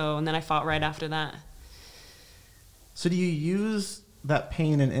 So, and then I fought right after that. So do you use that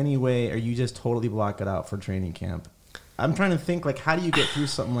pain in any way, or you just totally block it out for training camp? I'm trying to think, like, how do you get through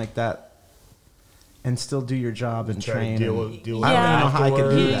something like that and still do your job and train? Deal I with don't know how I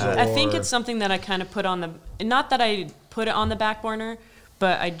could do that. I think it's something that I kind of put on the, not that I put it on the back burner,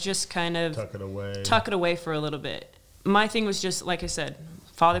 but I just kind of tuck it away for a little bit. My thing was just, like I said,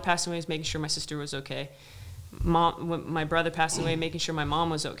 father passed away, was making sure my sister was okay. When my brother passed away, making sure my mom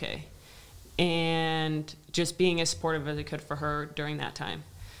was okay. And just being as supportive as I could for her during that time.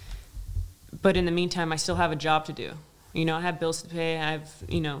 But in the meantime, I still have a job to do. You know, I have bills to pay. I have,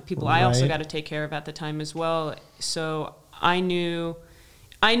 you know, people I also got to take care of at the time as well. So I knew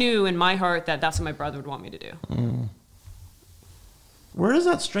in my heart that that's what my brother would want me to do. Mm. Where does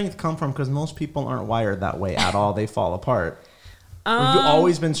that strength come from? Because most people aren't wired that way at all. They fall apart. Have you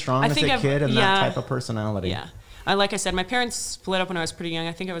always been strong as a kid and that type of personality? Yeah. Like I said, my parents split up when I was pretty young.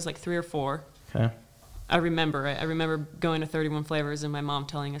 I think I was like 3 or 4. Okay. I remember it. I remember going to 31 Flavors and my mom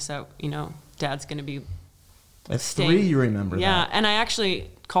telling us that, you know, Dad's going to be at 3, you remember that? Yeah, and I actually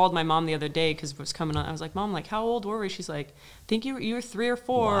called my mom the other day because it was coming on. I was like, Mom, like, how old were we? She's like, I think you were 3 or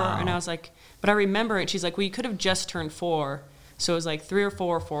 4. Wow. And I was like, but I remember it. She's like, well, you could have just turned 4. So it was like 3 or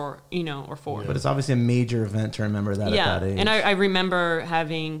 4, you know, or 4. Yeah. But it's obviously a major event to remember that at that age. And I remember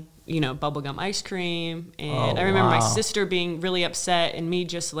having, you know, bubblegum ice cream. And I remember my sister being really upset and me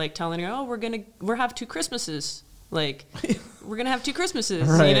just like telling her, oh, we're have 2 Christmases. Like, we're going to have 2 Christmases,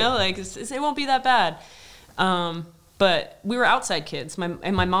 you know, like it won't be that bad. But we were outside kids.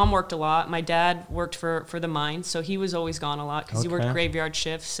 My mom worked a lot. My dad worked for the mine. So he was always gone a lot because he worked graveyard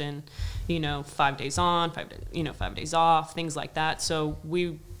shifts and, you know, 5 days on, 5 days off, things like that. So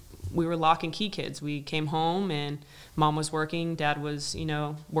we were lock and key kids. We came home and Mom was working, Dad was, you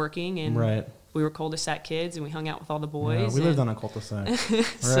know, working, and we were cul-de-sac kids and we hung out with all the boys. Yeah, we lived on a cul-de-sac.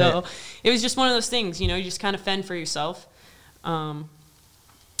 So it was just one of those things, you know, you just kind of fend for yourself.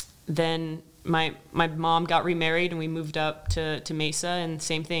 Then my mom got remarried and we moved up to Mesa, and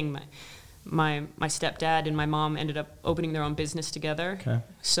same thing. My stepdad and my mom ended up opening their own business together. Okay.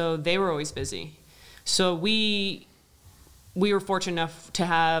 So they were always busy. So we were fortunate enough to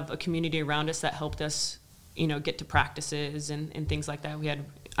have a community around us that helped us, you know, get to practices and things like that.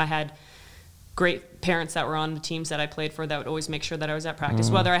 I had great parents that were on the teams that I played for that would always make sure that I was at practice,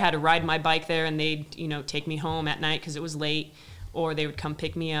 whether I had to ride my bike there and they'd, you know, take me home at night because it was late, or they would come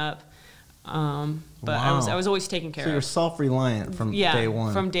pick me up. But I was always taken care of. So you're self-reliant from day one.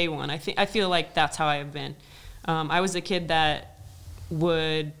 Yeah, from day one. I feel like that's how I have been. I was a kid that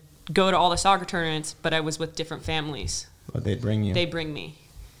would go to all the soccer tournaments, but I was with different families. But they'd bring you. They bring me.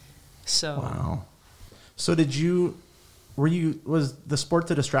 So. Wow. So was the sport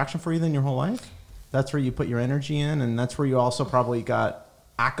a distraction for you then your whole life? That's where you put your energy in, and that's where you also probably got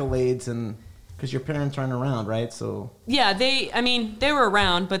accolades, and because your parents aren't around, right? So yeah, they were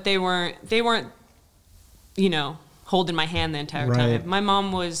around, but they weren't, you know, holding my hand the entire time. My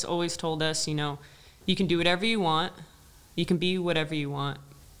mom was always told us, you know, you can do whatever you want, you can be whatever you want,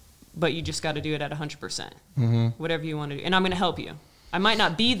 but you just got to do it at 100%. Whatever you want to do, and I'm going to help you. I might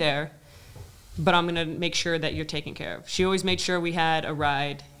not be there, but I'm going to make sure that you're taken care of. She always made sure we had a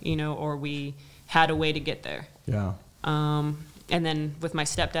ride, you know, or we had a way to get there. Yeah. And then with my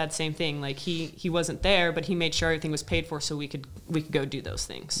stepdad, same thing. Like he wasn't there, but he made sure everything was paid for so we could go do those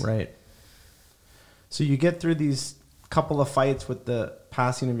things. Right. So you get through these couple of fights with the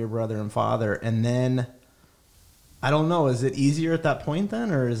passing of your brother and father, and then I don't know, is it easier at that point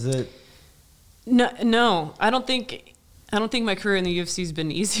then, or is it? No, I don't think my career in the UFC has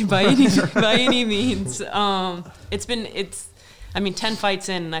been easy by any means. It's 10 fights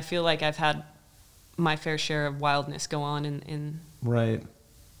in, and I feel like I've had my fair share of wildness go on in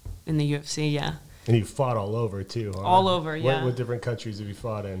the UFC. Yeah. And you fought all over too, huh? All over, yeah. What different countries have you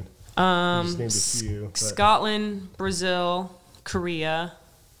fought in? You just named a few. Scotland, Brazil, Korea,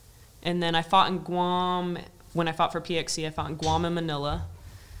 and then I fought in Guam. When I fought for PXC, I fought in Guam and Manila.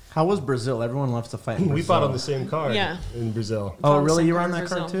 How was Brazil? Everyone loves to fight in Brazil. We fought on the same card in Brazil. Oh, really? You were on that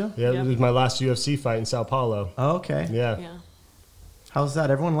card too? Yeah, It was my last UFC fight in Sao Paulo. Oh, okay. Yeah. How's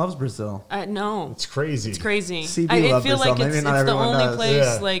that? Everyone loves Brazil. No. It's crazy. It's crazy. CB I love feel Brazil. like Maybe it's not the everyone only does.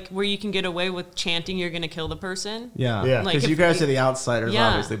 place like where you can get away with chanting you're going to kill the person. Yeah. Yeah. Like, Because you guys are the outsiders, Yeah.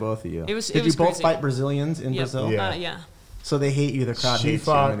 obviously, both of you. It was Did you both crazy. fight Brazilians in Yep. Brazil? Yeah. Yeah. So they hate you. The crowd She hates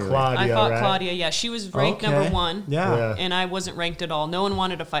fought you anyway. Claudia, I fought right? Claudia. Yeah, she was ranked Okay. number 1. Yeah. And I wasn't ranked at all. No one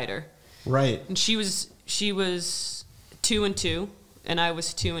wanted to fight her. Right. And she was 2-2, and I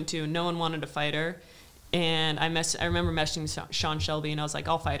was 2-2. No one wanted to fight her. And I remember messaging Sean Shelby, and I was like,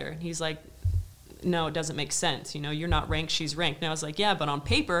 I'll fight her. And he's like, no, it doesn't make sense. You know, you're not ranked, she's ranked. And I was like, yeah, but on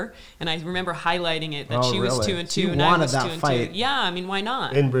paper. And I remember highlighting it that she was 2-2 So you and I wanted was that 2-2. fight. Yeah, I mean, why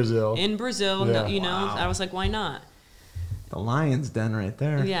not? In Brazil. In Brazil, Yeah. no, you know, Wow. I was like, why not? The Lions Den right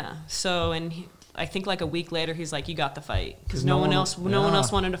there. Yeah. So, and I think like a week later, he's like, you got the fight. Because 'Cause no no one one- else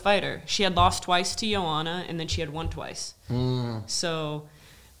yeah. wanted to fight her. She had lost twice to Joanna, and then she had won twice. So,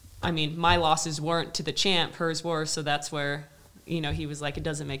 I mean, my losses weren't to the champ, hers were. So that's where, you know, he was like, it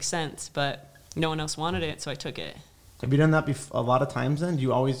doesn't make sense. But no one else wanted it, so I took it. Have you done that a lot of times then? Do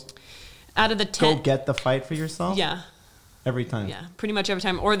you always Out of the go 10, get the fight for yourself? yeah, Every time? yeah, pretty much every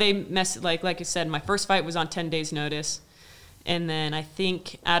time. Or they mess like I said, my first fight was on 10 days notice, and then I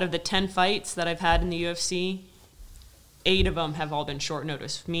think out of the 10 fights that I've had in the UFC, 8 of them have all been short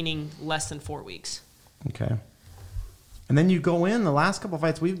notice, meaning less than 4 weeks. Okay. And then you go in, the last couple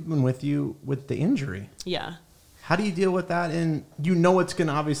fights we've been with you with the injury. Yeah, How do you deal with that? And you know it's going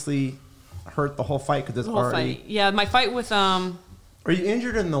to obviously hurt the whole fight because it's the whole already... fight. Yeah, my fight with Are you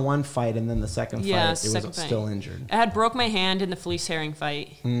injured in the one fight and then the second Yeah, fight it second was fight. still injured? I had broke my hand in the Felice Herring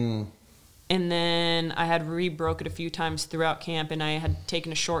fight. Mm. And then I had re-broke it a few times throughout camp, and I had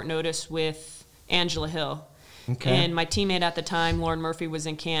taken a short notice with Angela Hill. Okay. And my teammate at the time, Lauren Murphy, was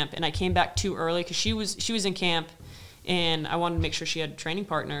in camp, and I came back too early because she was in camp, and I wanted to make sure she had training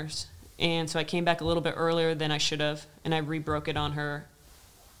partners. And so I came back a little bit earlier than I should have, and I re-broke it on her.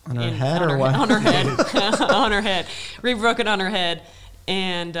 On her head or what? On her head. On her head. Re-broke it on her head.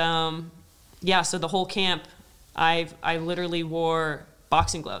 And, yeah, so the whole camp, I literally wore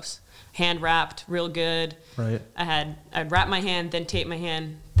boxing gloves. Hand wrapped, real good. Right. I'd wrap my hand, then tape my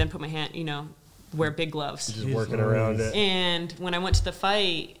hand, then put my hand, you know, wear big gloves. Just working around it. And when I went to the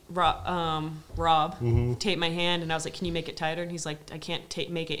fight, Rob taped my hand, and I was like, "Can you make it tighter?" And he's like, "I can't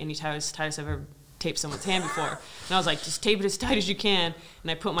make it any tighter as I've ever taped someone's hand before." And I was like, "Just tape it as tight as you can."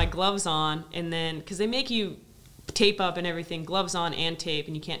 And I put my gloves on, and then because they make you tape up and everything, gloves on and tape,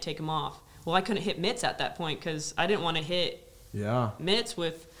 and you can't take them off. Well, I couldn't hit mitts at that point because I didn't want to hit mitts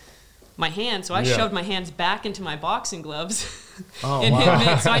with my hand, so I shoved my hands back into my boxing gloves and hit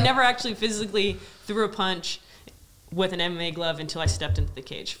mitts. So I never actually physically threw a punch with an MMA glove until I stepped into the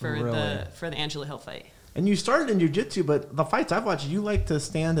cage for the Angela Hill fight. And you started in jiu-jitsu, but the fights I've watched, you like to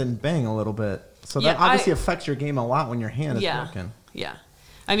stand and bang a little bit. So that obviously affects your game a lot when your hand is broken. Yeah.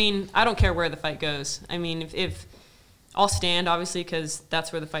 I mean, I don't care where the fight goes. I mean, if I'll stand, obviously, because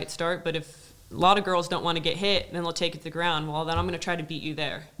that's where the fights start. But if a lot of girls don't want to get hit, then they'll take it to the ground. Well, then I'm going to try to beat you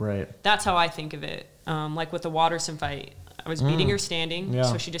there. Right. That's how I think of it. Like with the Waterson fight, I was beating her standing,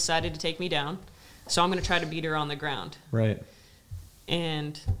 so she decided to take me down. So I'm going to try to beat her on the ground. Right.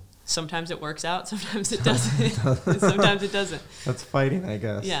 And sometimes it works out, sometimes it doesn't. Sometimes it doesn't. That's fighting, I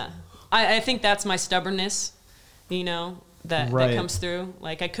guess. Yeah. I think that's my stubbornness, you know, that comes through.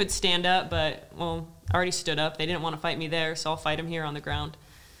 Like, I could stand up, but, well, I already stood up. They didn't want to fight me there, so I'll fight them here on the ground.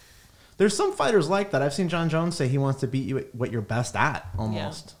 There's some fighters like that. I've seen John Jones say he wants to beat you at what you're best at,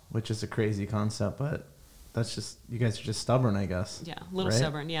 almost, which is a crazy concept, but that's just, you guys are just stubborn, I guess. Yeah, a little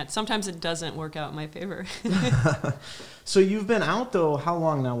stubborn. Yeah, sometimes it doesn't work out in my favor. So you've been out, though, how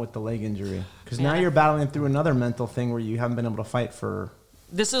long now with the leg injury? Because now you're battling through another mental thing where you haven't been able to fight for...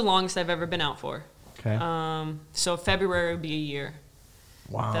 This is the longest I've ever been out for. Okay. So February would be a year.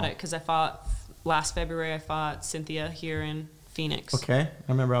 Wow. Because I fought, last February I fought Cynthia here in Phoenix. Okay.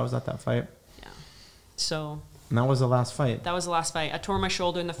 I remember I was at that fight. Yeah. So... And that was the last fight? That was the last fight. I tore my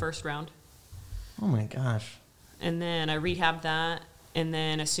shoulder in the first round. Oh, my gosh. And then I rehabbed that. And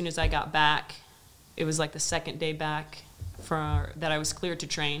then as soon as I got back, it was like the second day back that I was cleared to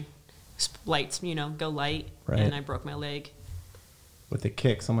train. Lights, you know, go light. Right. And I broke my leg. With a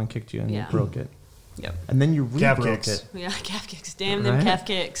kick. Someone kicked you and you broke it. Yep. And then you re-broke it. Yeah, calf kicks. Damn them calf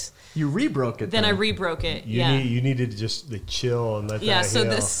kicks. You re-broke it. Then I re-broke it. You needed to just chill and let that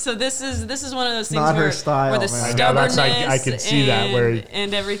heal. So this is one of those things Not her where style, the man. stubbornness I can see that where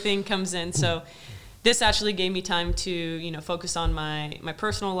and everything comes in. So this actually gave me time to, you know, focus on my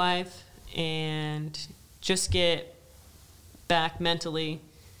personal life and just get back mentally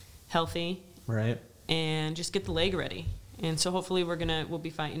healthy. Right. And just get the leg ready. And so hopefully we'll be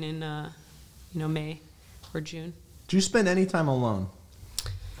fighting in May or June. Do you spend any time alone?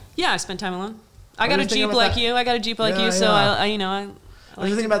 Yeah, I spend time alone. I got a Jeep like you. I got a Jeep like you, so I you know, I was just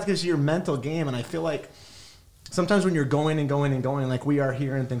thinking about this because your mental game, and I feel like sometimes when you're going and going and going, like we are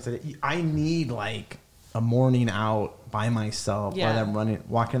here and things like that, I need like a morning out by myself while I'm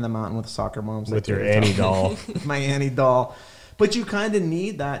walking the mountain with soccer moms. With your Annie doll. My Annie doll. But you kind of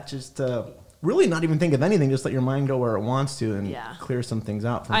need that just to really not even think of anything, just let your mind go where it wants to and clear some things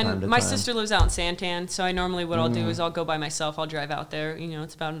out from time to time. My sister lives out in Santan, so I normally what I'll do is I'll go by myself. I'll drive out there. You know,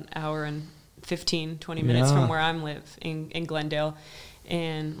 it's about an hour and 15, 20 minutes from where I live in Glendale.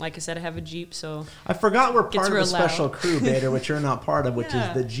 And like I said, I have a Jeep, so I forgot we're part of a special crew, Bader, which you're not part of, which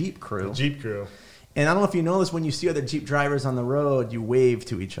is the Jeep crew. The Jeep crew. And I don't know if you know this, when you see other Jeep drivers on the road, you wave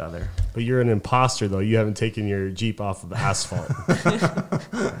to each other. But you're an imposter, though. You haven't taken your Jeep off of the asphalt.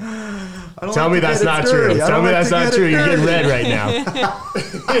 Tell me that's not true. Tell me that's not true. You're getting red right now.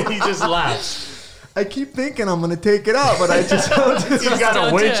 He just laughs. I keep thinking I'm going to take it out, but I just don't. He's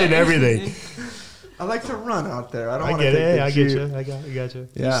got a winch and everything. I like to run out there. I don't want to take it. I get you. I got you.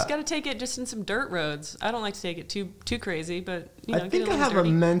 Yeah. You just got to take it just in some dirt roads. I don't like to take it too crazy, but you know, I think I have a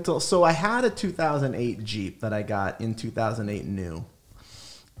mental. So I had a 2008 Jeep that I got in 2008 new,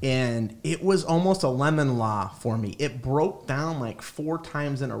 and it was almost a lemon law for me. It broke down like 4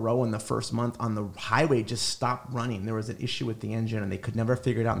 times in a row in the first month on the highway. Just stopped running. There was an issue with the engine, and they could never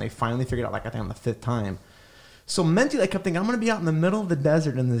figure it out. And they finally figured it out, like I think on the 5th time. So mentally, I kept thinking, I'm going to be out in the middle of the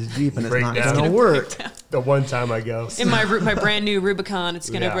desert in this Jeep, and it's not going to work. The one time I go. In my brand new Rubicon, it's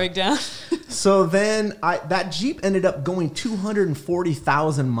going to break down. So then that Jeep ended up going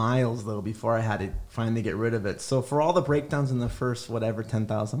 240,000 miles, though, before I had to finally get rid of it. So for all the breakdowns in the first,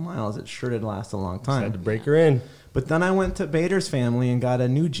 10,000 miles, it sure did last a long time. Just had to break her in. But then I went to Bader's family and got a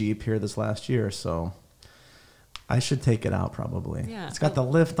new Jeep here this last year, so I should take it out probably. Yeah. It's got the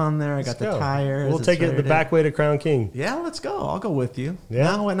lift on there. I got the tires. We'll take it the back way to Crown King. Yeah, let's go. I'll go with you.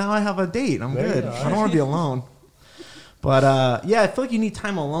 Yeah. Now I have a date. I'm good. I don't want to be alone. But I feel like you need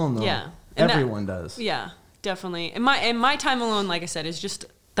time alone though. Yeah. Everyone does. Yeah, definitely. And my time alone, like I said, is just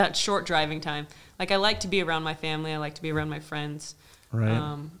that short driving time. Like I like to be around my family. I like to be around my friends.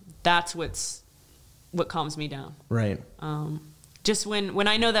 Right. That's what calms me down. Right. Just when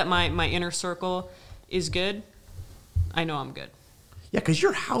I know that my inner circle is good, I know I'm good. Yeah, because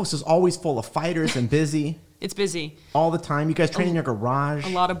your house is always full of fighters and busy. It's busy. All the time. You guys train in your garage? A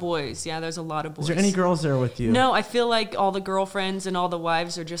lot of boys. Yeah, there's a lot of boys. Is there any girls there with you? No, I feel like all the girlfriends and all the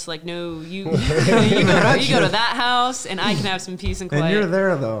wives are just like, no, you go to that house and I can have some peace and quiet. And you're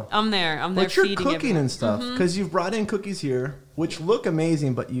there, though. I'm there but you're feeding cooking everyone. And stuff. Because you've brought in cookies here, which look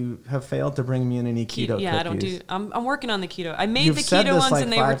amazing, but you have failed to bring me in any keto cookies. Yeah, I don't do. I'm working on the keto. I made the keto ones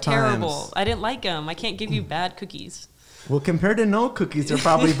and they were terrible. I didn't like them. I can't give you bad cookies. Well, compared to no cookies, they're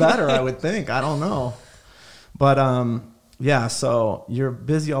probably better, I would think. I don't know. But, so you're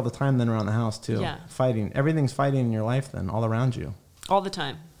busy all the time then around the house, too. Yeah. Fighting. Everything's fighting in your life then, all around you. All the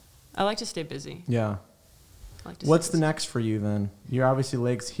time. I like to stay busy. Yeah. What's the next for you then? Your obviously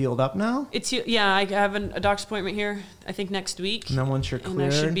legs healed up now? I have a doctor's appointment here, I think next week. And then once you're cleared?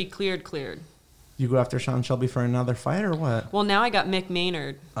 And I should be cleared. You go after Sean Shelby for another fight or what? Well, now I got Mick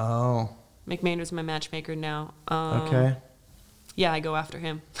Maynard. Oh. Mick Maynard's my matchmaker now. Okay. Yeah, I go after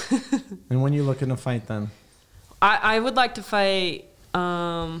him. And when are you looking to fight then? I would like to fight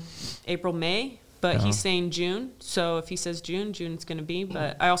April, May, but he's saying June. So if he says June, it's going to be.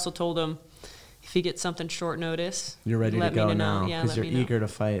 But I also told him if he gets something short notice, you're ready to go now because you're eager to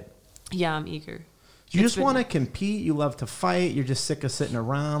fight. Yeah, I'm eager. You just want to compete. You love to fight. You're just sick of sitting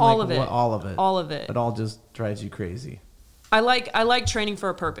around. All of it. All of it. All of it. It all just drives you crazy. I like training for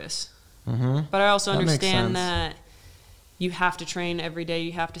a purpose. Mm-hmm. But I also understand that you have to train every day.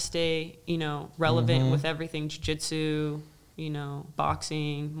 You have to stay, relevant with everything, jiu-jitsu,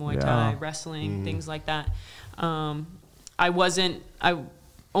 boxing, Muay Thai, wrestling, things like that. I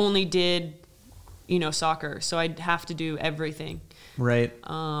only did, soccer, so I'd have to do everything. Right.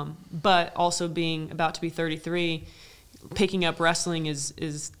 But also being about to be 33, picking up wrestling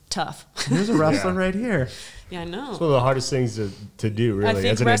is tough. There's a wrestler right here. Yeah, I know. It's one of the hardest things to do, really. I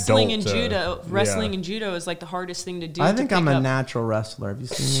think wrestling and judo is like the hardest thing to do. I think I'm a natural wrestler. Have you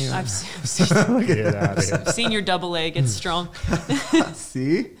seen me? I've seen your double leg. It's strong.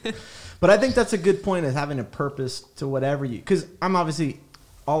 See? But I think that's a good point of having a purpose to whatever you... Because I'm obviously...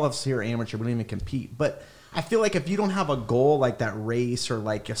 All of us here are amateur. We don't even compete. But I feel like if you don't have a goal like that race or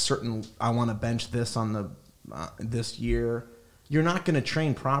like a certain... I want to bench this on the this year... You're not going to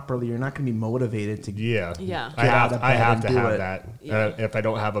train properly. You're not going to be motivated to yeah. I have to have that. Yeah. If I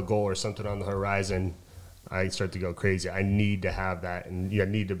don't have a goal or something on the horizon, I start to go crazy. I need to have that, and you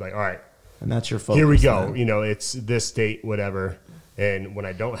need to be like, all right. And that's your focus. Here we go. Then. It's this date, whatever, And when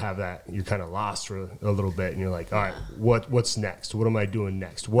I don't have that, you're kind of lost for a little bit, and you're like, all right, what's next? What am I doing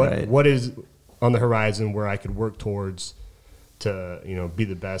next? What is on the horizon where I could work towards to, you know, be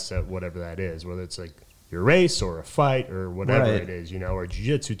the best at whatever that is, whether it's like your race or a fight or whatever it is, you know, or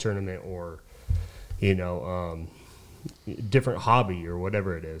jiu-jitsu tournament or, you know, different hobby or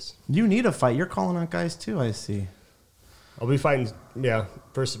whatever it is. You need a fight. You're calling out guys too, I see. I'll be fighting,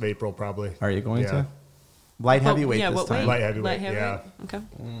 1st of April probably. Are you going to? Light heavyweight this time. Light heavyweight, yeah. Okay.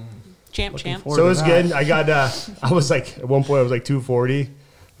 Champ. So it was good. I got, I was like, at one point I was like 240.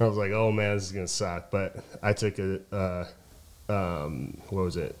 I was like, oh man, this is going to suck. But I took what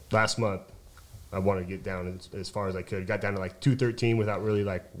was it? Last month, I wanted to get down as far as I could. Got down to like 213 without really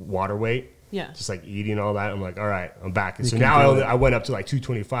like water weight. Yeah. Just like eating all that. I'm like, all right, I'm back. And so now I went up to like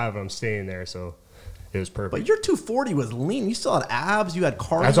 225 and I'm staying there. So it was perfect. But your 240 was lean. You still had abs. You had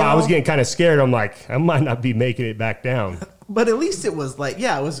cardio. That's why I was getting kind of scared. I'm like, I might not be making it back down. But at least it was like,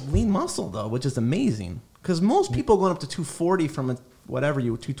 it was lean muscle though, which is amazing. Because most people going up to 240 from a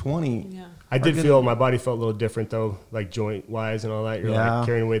 220. Yeah. I did feel my body felt a little different though, like joint wise and all that. You're like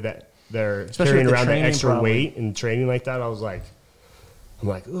carrying away they're carrying around that extra weight and training like that. I'm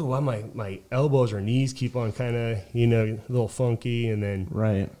like, ooh, why my elbows or knees keep on kind of, you know, a little funky. And then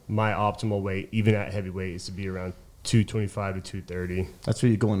my optimal weight, even at heavyweight, is to be around 225 to 230. That's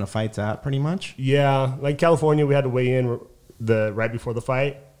where you go into fights at, pretty much? Yeah. Like California, we had to weigh in right before the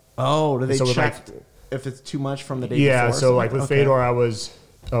fight. Oh, do they check if it's too much from the day before? Yeah, so like with Fedor, I was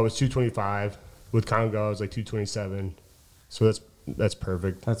 225. With Congo, I was like 227. So that's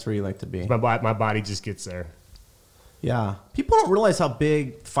perfect. That's where you like to be. My body just gets there. Yeah. People don't realize how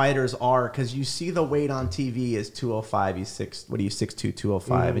big fighters are because you see the weight on TV is 205. He's 6'2",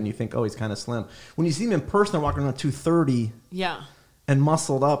 205, and you think, oh, he's kind of slim. When you see him in person, they're walking around 230. Yeah. And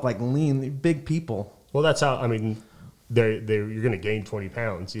muscled up, like lean, big people. Well, that's how, I mean, you're going to gain 20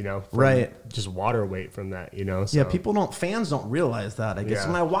 pounds, you know, from just water weight from that, you know. So. Yeah, fans don't realize that, I guess. Yeah.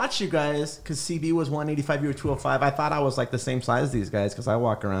 When I watch you guys, because CB was 185, you were 205, I thought I was like the same size as these guys because I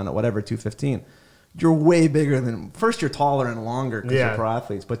walk around at 215. You're way bigger than, first you're taller and longer because you're pro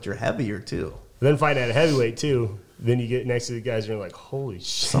athletes, but you're heavier too. And then fighting at a heavyweight too, then you get next to the guys and you're like, holy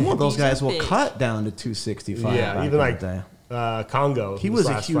shit. Some of those guys will cut down to 265. Yeah, even like Congo. He was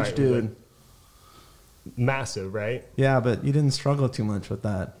a huge dude. Massive, right? Yeah, but you didn't struggle too much with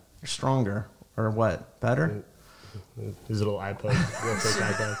that. You're stronger. Or what? Better? His little eye poke.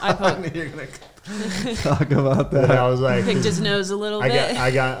 Eye poke. You're going to talk about that. And I was like... Picked his nose a little bit. I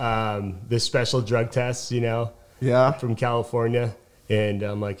got this special drug test, you know? Yeah. From California. And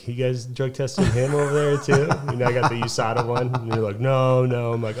I'm like, you guys drug testing him over there too? You know, I got the USADA one. And you're like, no.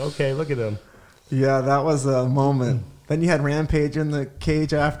 I'm like, okay, look at him. Yeah, that was a moment. Then you had Rampage in the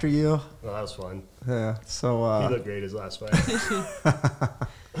cage after you. Well, that was fun. Yeah, so... he looked great his last fight.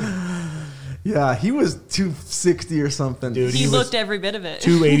 Yeah, he was 260 or something. Dude, he looked every bit of it.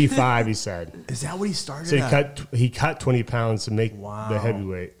 285, he said. Is that what he started so at? He cut 20 pounds to make the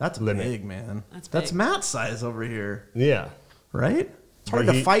heavyweight That's limit. Big, man. That's big. That's Matt's size over here. Yeah. Right? It's hard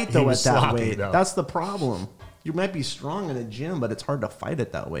to fight, though, at that weight. Though. That's the problem. You might be strong in a gym, but it's hard to fight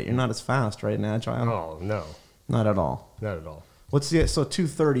at that weight. You're not as fast, right, and agile? Oh, no. Not at all. Not at all. So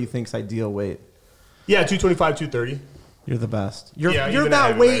 230 you think's ideal weight? Yeah, 225, 230. You're the best. You're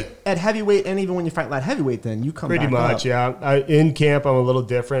that weight at heavyweight, and even when you fight light heavyweight, then you come pretty back much. Up. Yeah, in camp I'm a little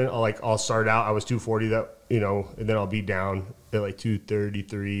different. I'll start out. I was 240, and then I'll be down at like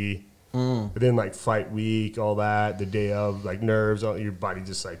 233. But then like fight week, all that, the day of, like nerves, your body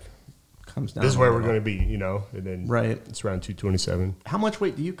just like comes down. This is where we're going to be, and then it's around 227. How much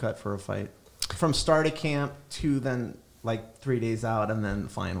weight do you cut for a fight from start of camp to then like 3 days out, and then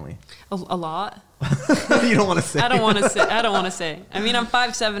finally? A lot. You don't want to say. I don't want to say. I mean, I'm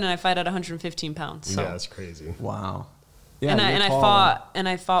 5'7" and I fight at 115 pounds. So. Yeah, that's crazy. Wow. Yeah, and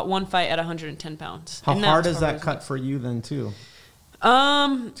I fought one fight at 110 pounds. How hard is that cut for you then too?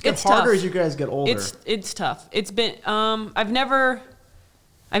 It's harder tough. as you guys get older. It's tough. It's been I've never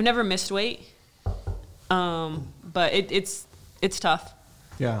missed weight. But it's tough.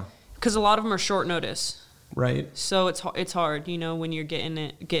 Yeah. Because a lot of them are short notice. Right. So it's hard, when you're getting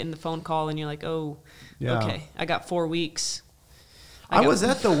the phone call and you're like, oh, okay, I got 4 weeks. I was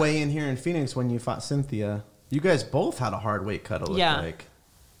at the weigh-in here in Phoenix when you fought Cynthia. You guys both had a hard weight cut, it looked like.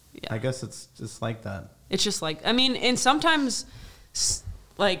 Yeah. I guess it's just like that. It's just like, I mean, and sometimes,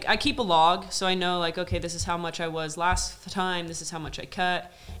 like, I keep a log, so I know, like, okay, this is how much I was last time, this is how much I cut.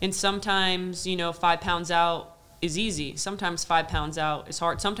 And sometimes, 5 pounds out is easy. Sometimes 5 pounds out is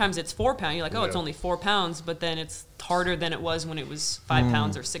hard. Sometimes it's 4 pounds. You're like, oh, it's only 4 pounds, but then it's harder than it was when it was 5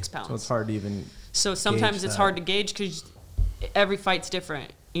 pounds or 6 pounds. So it's hard to even. So sometimes it's hard to gauge because every fight's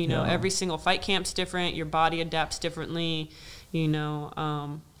different. You know, every single fight camp's different. Your body adapts differently. You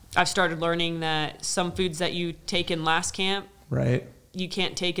know, I've started learning that some foods that you take in last camp, right, you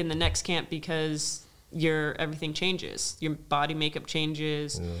can't take in the next camp because everything changes. Your body makeup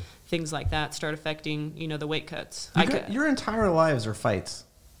changes, things like that start affecting, you know, the weight cuts. Your entire lives are fights.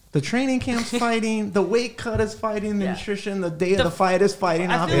 The training camp's fighting, the weight cut is fighting, the nutrition, the day of the fight is fighting.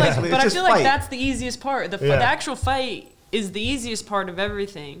 I feel like that's the easiest part. The actual fight is the easiest part of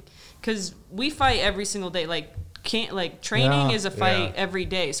everything, because we fight every single day. Training is a fight every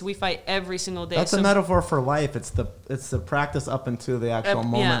day, so we fight every single day. That's a metaphor for life. It's the practice up until the actual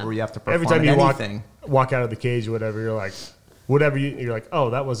moment where you have to perform every time you anything. walk out of the cage or whatever, you're like, you're like,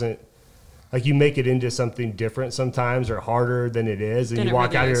 oh, that wasn't. Like, you make it into something different sometimes, or harder than it is, and you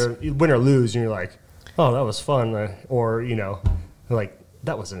walk out here, you win or lose, and you're like, oh, that was fun, or, you know, like,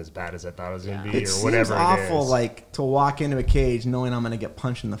 that wasn't as bad as I thought it was going to be, or whatever it is. It's awful, like, to walk into a cage knowing I'm going to get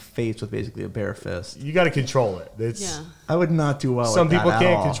punched in the face with basically a bare fist. You got to control it. I would not do well Some with that people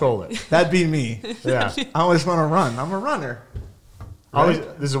can't all. control it. That'd be me. Yeah. I always want to run. I'm a runner. Right?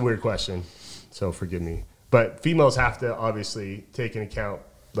 This is a weird question, so forgive me. But females have to obviously take into account,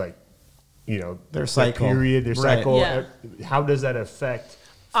 like, you know, their cycle, their cycle. Yeah. How does that affect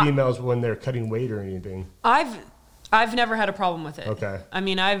females when they're cutting weight or anything? I've never had a problem with it. Okay. I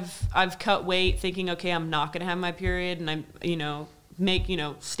mean, I've cut weight thinking, okay, I'm not going to have my period, and I'm, you know,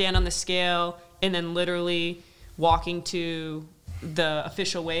 stand on the scale and then literally walking to the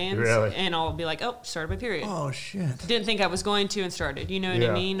official weigh-ins, and I'll be like, oh, started my period. Oh shit. Didn't think I was going to, and started. You know what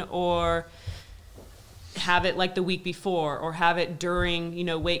I mean? Or have it like the week before, or have it during, you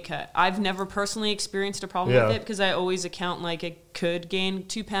know, weight cut. I've never personally experienced a problem with it, because I always account like I could gain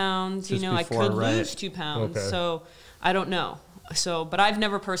 2 pounds, just, you know, before, I could lose 2 pounds. Okay. So I don't know. So, but I've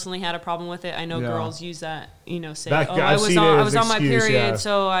never personally had a problem with it. I know girls use that, you know, say, I was on my period,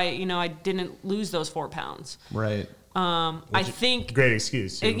 so I didn't lose those 4 pounds. Right. I think great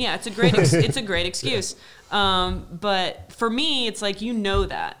excuse. It's a great it's a great excuse. But for me, it's like, you know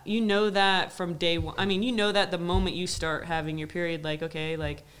that from day one. I mean, you know that the moment you start having your period, like, okay,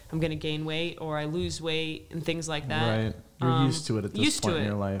 like, I'm gonna gain weight or I lose weight and things like that. Right. You're used to it at this point in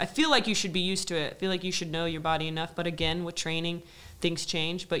your life. I feel like you should be used to it. I feel like you should know your body enough. But again, with training, things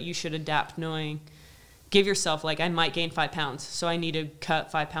change. But you should adapt, knowing, give yourself, like, I might gain 5 pounds, so I need to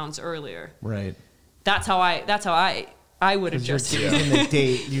cut 5 pounds earlier. Right. That's how I would adjust it. In the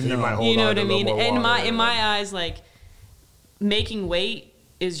date, you know what I mean? In my eyes, like, making weight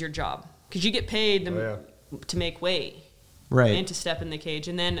is your job, because you get paid to make weight. Right. And to step in the cage.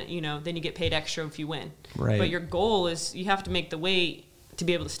 And then, you know, then you get paid extra if you win. Right. But your goal is you have to make the weight to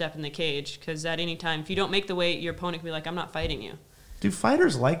be able to step in the cage, because at any time, if you don't make the weight, your opponent can be like, I'm not fighting you. Do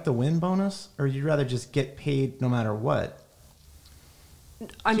fighters like the win bonus, or you'd rather just get paid no matter what? You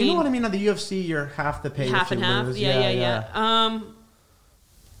know what I mean? On the UFC, you're half the pay half if you and half. lose. Yeah.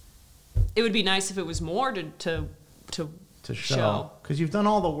 It would be nice if it was more to show. Because you've done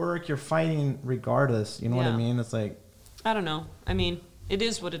all the work, you're fighting regardless. You know what I mean? It's like, I don't know. I mean, it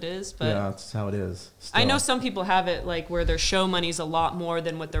is what it is, but that's how it is. Still. I know some people have it like where their show money's a lot more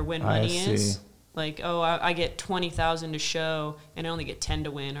than what their win money is. Like, oh, I get 20,000 to show and I only get 10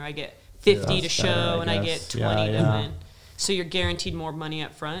 to win, or I get 50 to show and I get 20 to win. So you're guaranteed more money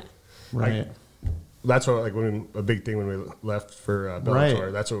up front. Right. That's what, like, a big thing when we left for Bellator.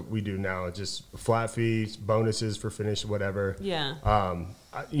 Right. That's what we do now. It's just flat fees, bonuses for finish, whatever. Yeah.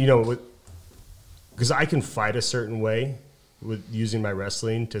 You know, because I can fight a certain way with using my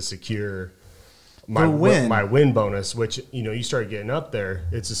wrestling to secure my win bonus, which, you know, you start getting up there,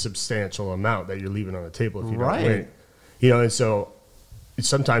 it's a substantial amount that you're leaving on the table if you don't win. You know, and so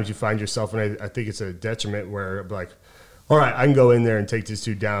sometimes you find yourself, and I think it's a detriment where, like, all right, I can go in there and take this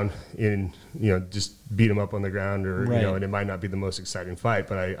dude down and, you know, just beat him up on the ground, or, you know, and it might not be the most exciting fight,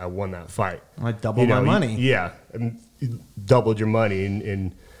 but I won that fight. I doubled my money. And you doubled your money,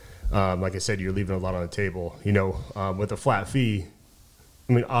 and like I said, you're leaving a lot on the table. You know, with a flat fee,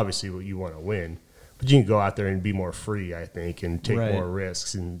 I mean, obviously you want to win, but you can go out there and be more free, I think, and take more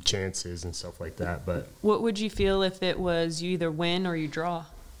risks and chances and stuff like that. But what would you feel if it was you either win or you draw?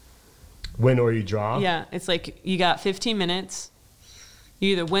 Win or you draw? Yeah, it's like you got 15 minutes. You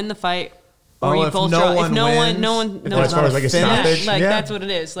either win the fight or you both draw. If no one, as far as like a stoppage, that's what it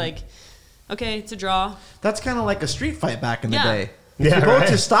is. Like, okay, it's a draw. That's kind of like a street fight back in the day. Yeah, you both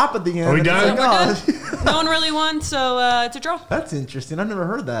just stop at the end. Are we done? No one really won, so it's a draw. That's interesting. I've never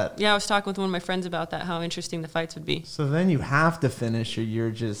heard that. Yeah, I was talking with one of my friends about that, how interesting the fights would be. So then you have to finish, or you're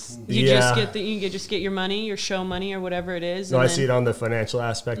just you just get your money, your show money, or whatever it is. No, I see it on the financial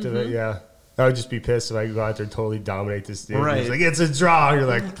aspect of it. Yeah, I would just be pissed if I go out there and totally dominate this dude. Right. He's like, it's a draw. You're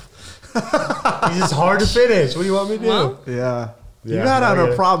like, he's just hard to finish. What do you want me to do? Well, you not had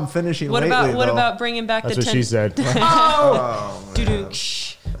a problem finishing what lately, What about bringing back That's the 10? What she said.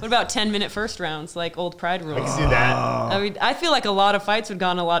 What about 10-minute first rounds, like old Pride rules? I can see that. I mean, I feel like a lot of fights would have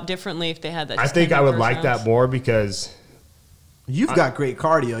gone a lot differently if they had that. I think I would like that more because you've got great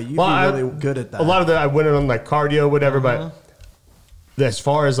cardio. You'd be really good at that. A lot of I went on like cardio, whatever, but as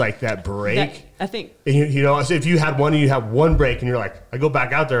far as like that break, I think you know, so if you had one and you have one break and you're like, I go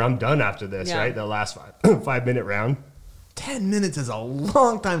back out there, I'm done after this, right? The last 5-minute round. 10 minutes is a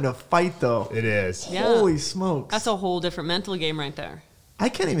long time to fight, though. It is. Yeah. Holy smokes. That's a whole different mental game right there. I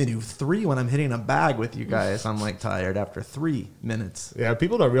can't even do 3 when I'm hitting a bag with you guys. I'm like tired after 3 minutes. Yeah,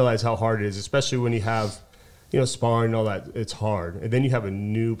 people don't realize how hard it is, especially when you have, you know, sparring and all that. It's hard. And then you have a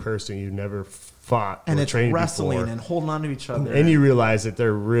new person you've never fought and or it's trained wrestling before. And holding on to each other. And you realize that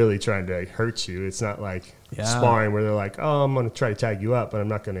they're really trying to hurt you. It's not like sparring where they're like, oh, I'm going to try to tag you up, but I'm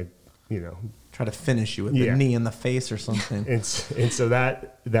not going to, you know. Try to finish you with the knee in the face or something. and so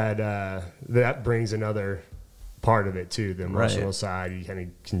that brings another part of it too, the emotional side. You kind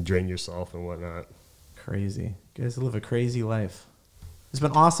of can drain yourself and whatnot. Crazy. You guys live a crazy life. It's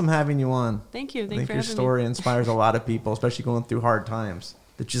been awesome having you on. Thank you. I think your story inspires a lot of people, especially going through hard times.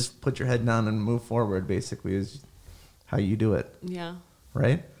 That just put your head down and move forward, basically, is how you do it. Yeah.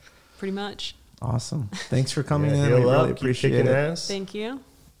 Right? Pretty much. Awesome. Thanks for coming in. We really appreciate it. Ass. Thank you.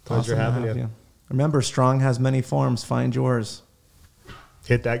 Pleasure having you. Remember, Strong has many forms. Find yours.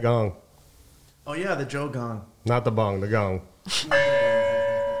 Hit that gong. Oh, yeah, the Joe gong. Not the bong, the gong.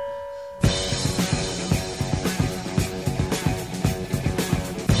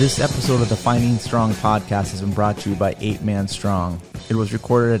 This episode of the Finding Strong podcast has been brought to you by 8 Man Strong. It was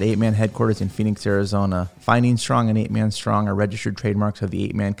recorded at 8 Man headquarters in Phoenix, Arizona. Finding Strong and 8 Man Strong are registered trademarks of the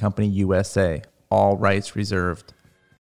 8 Man Company USA. All rights reserved.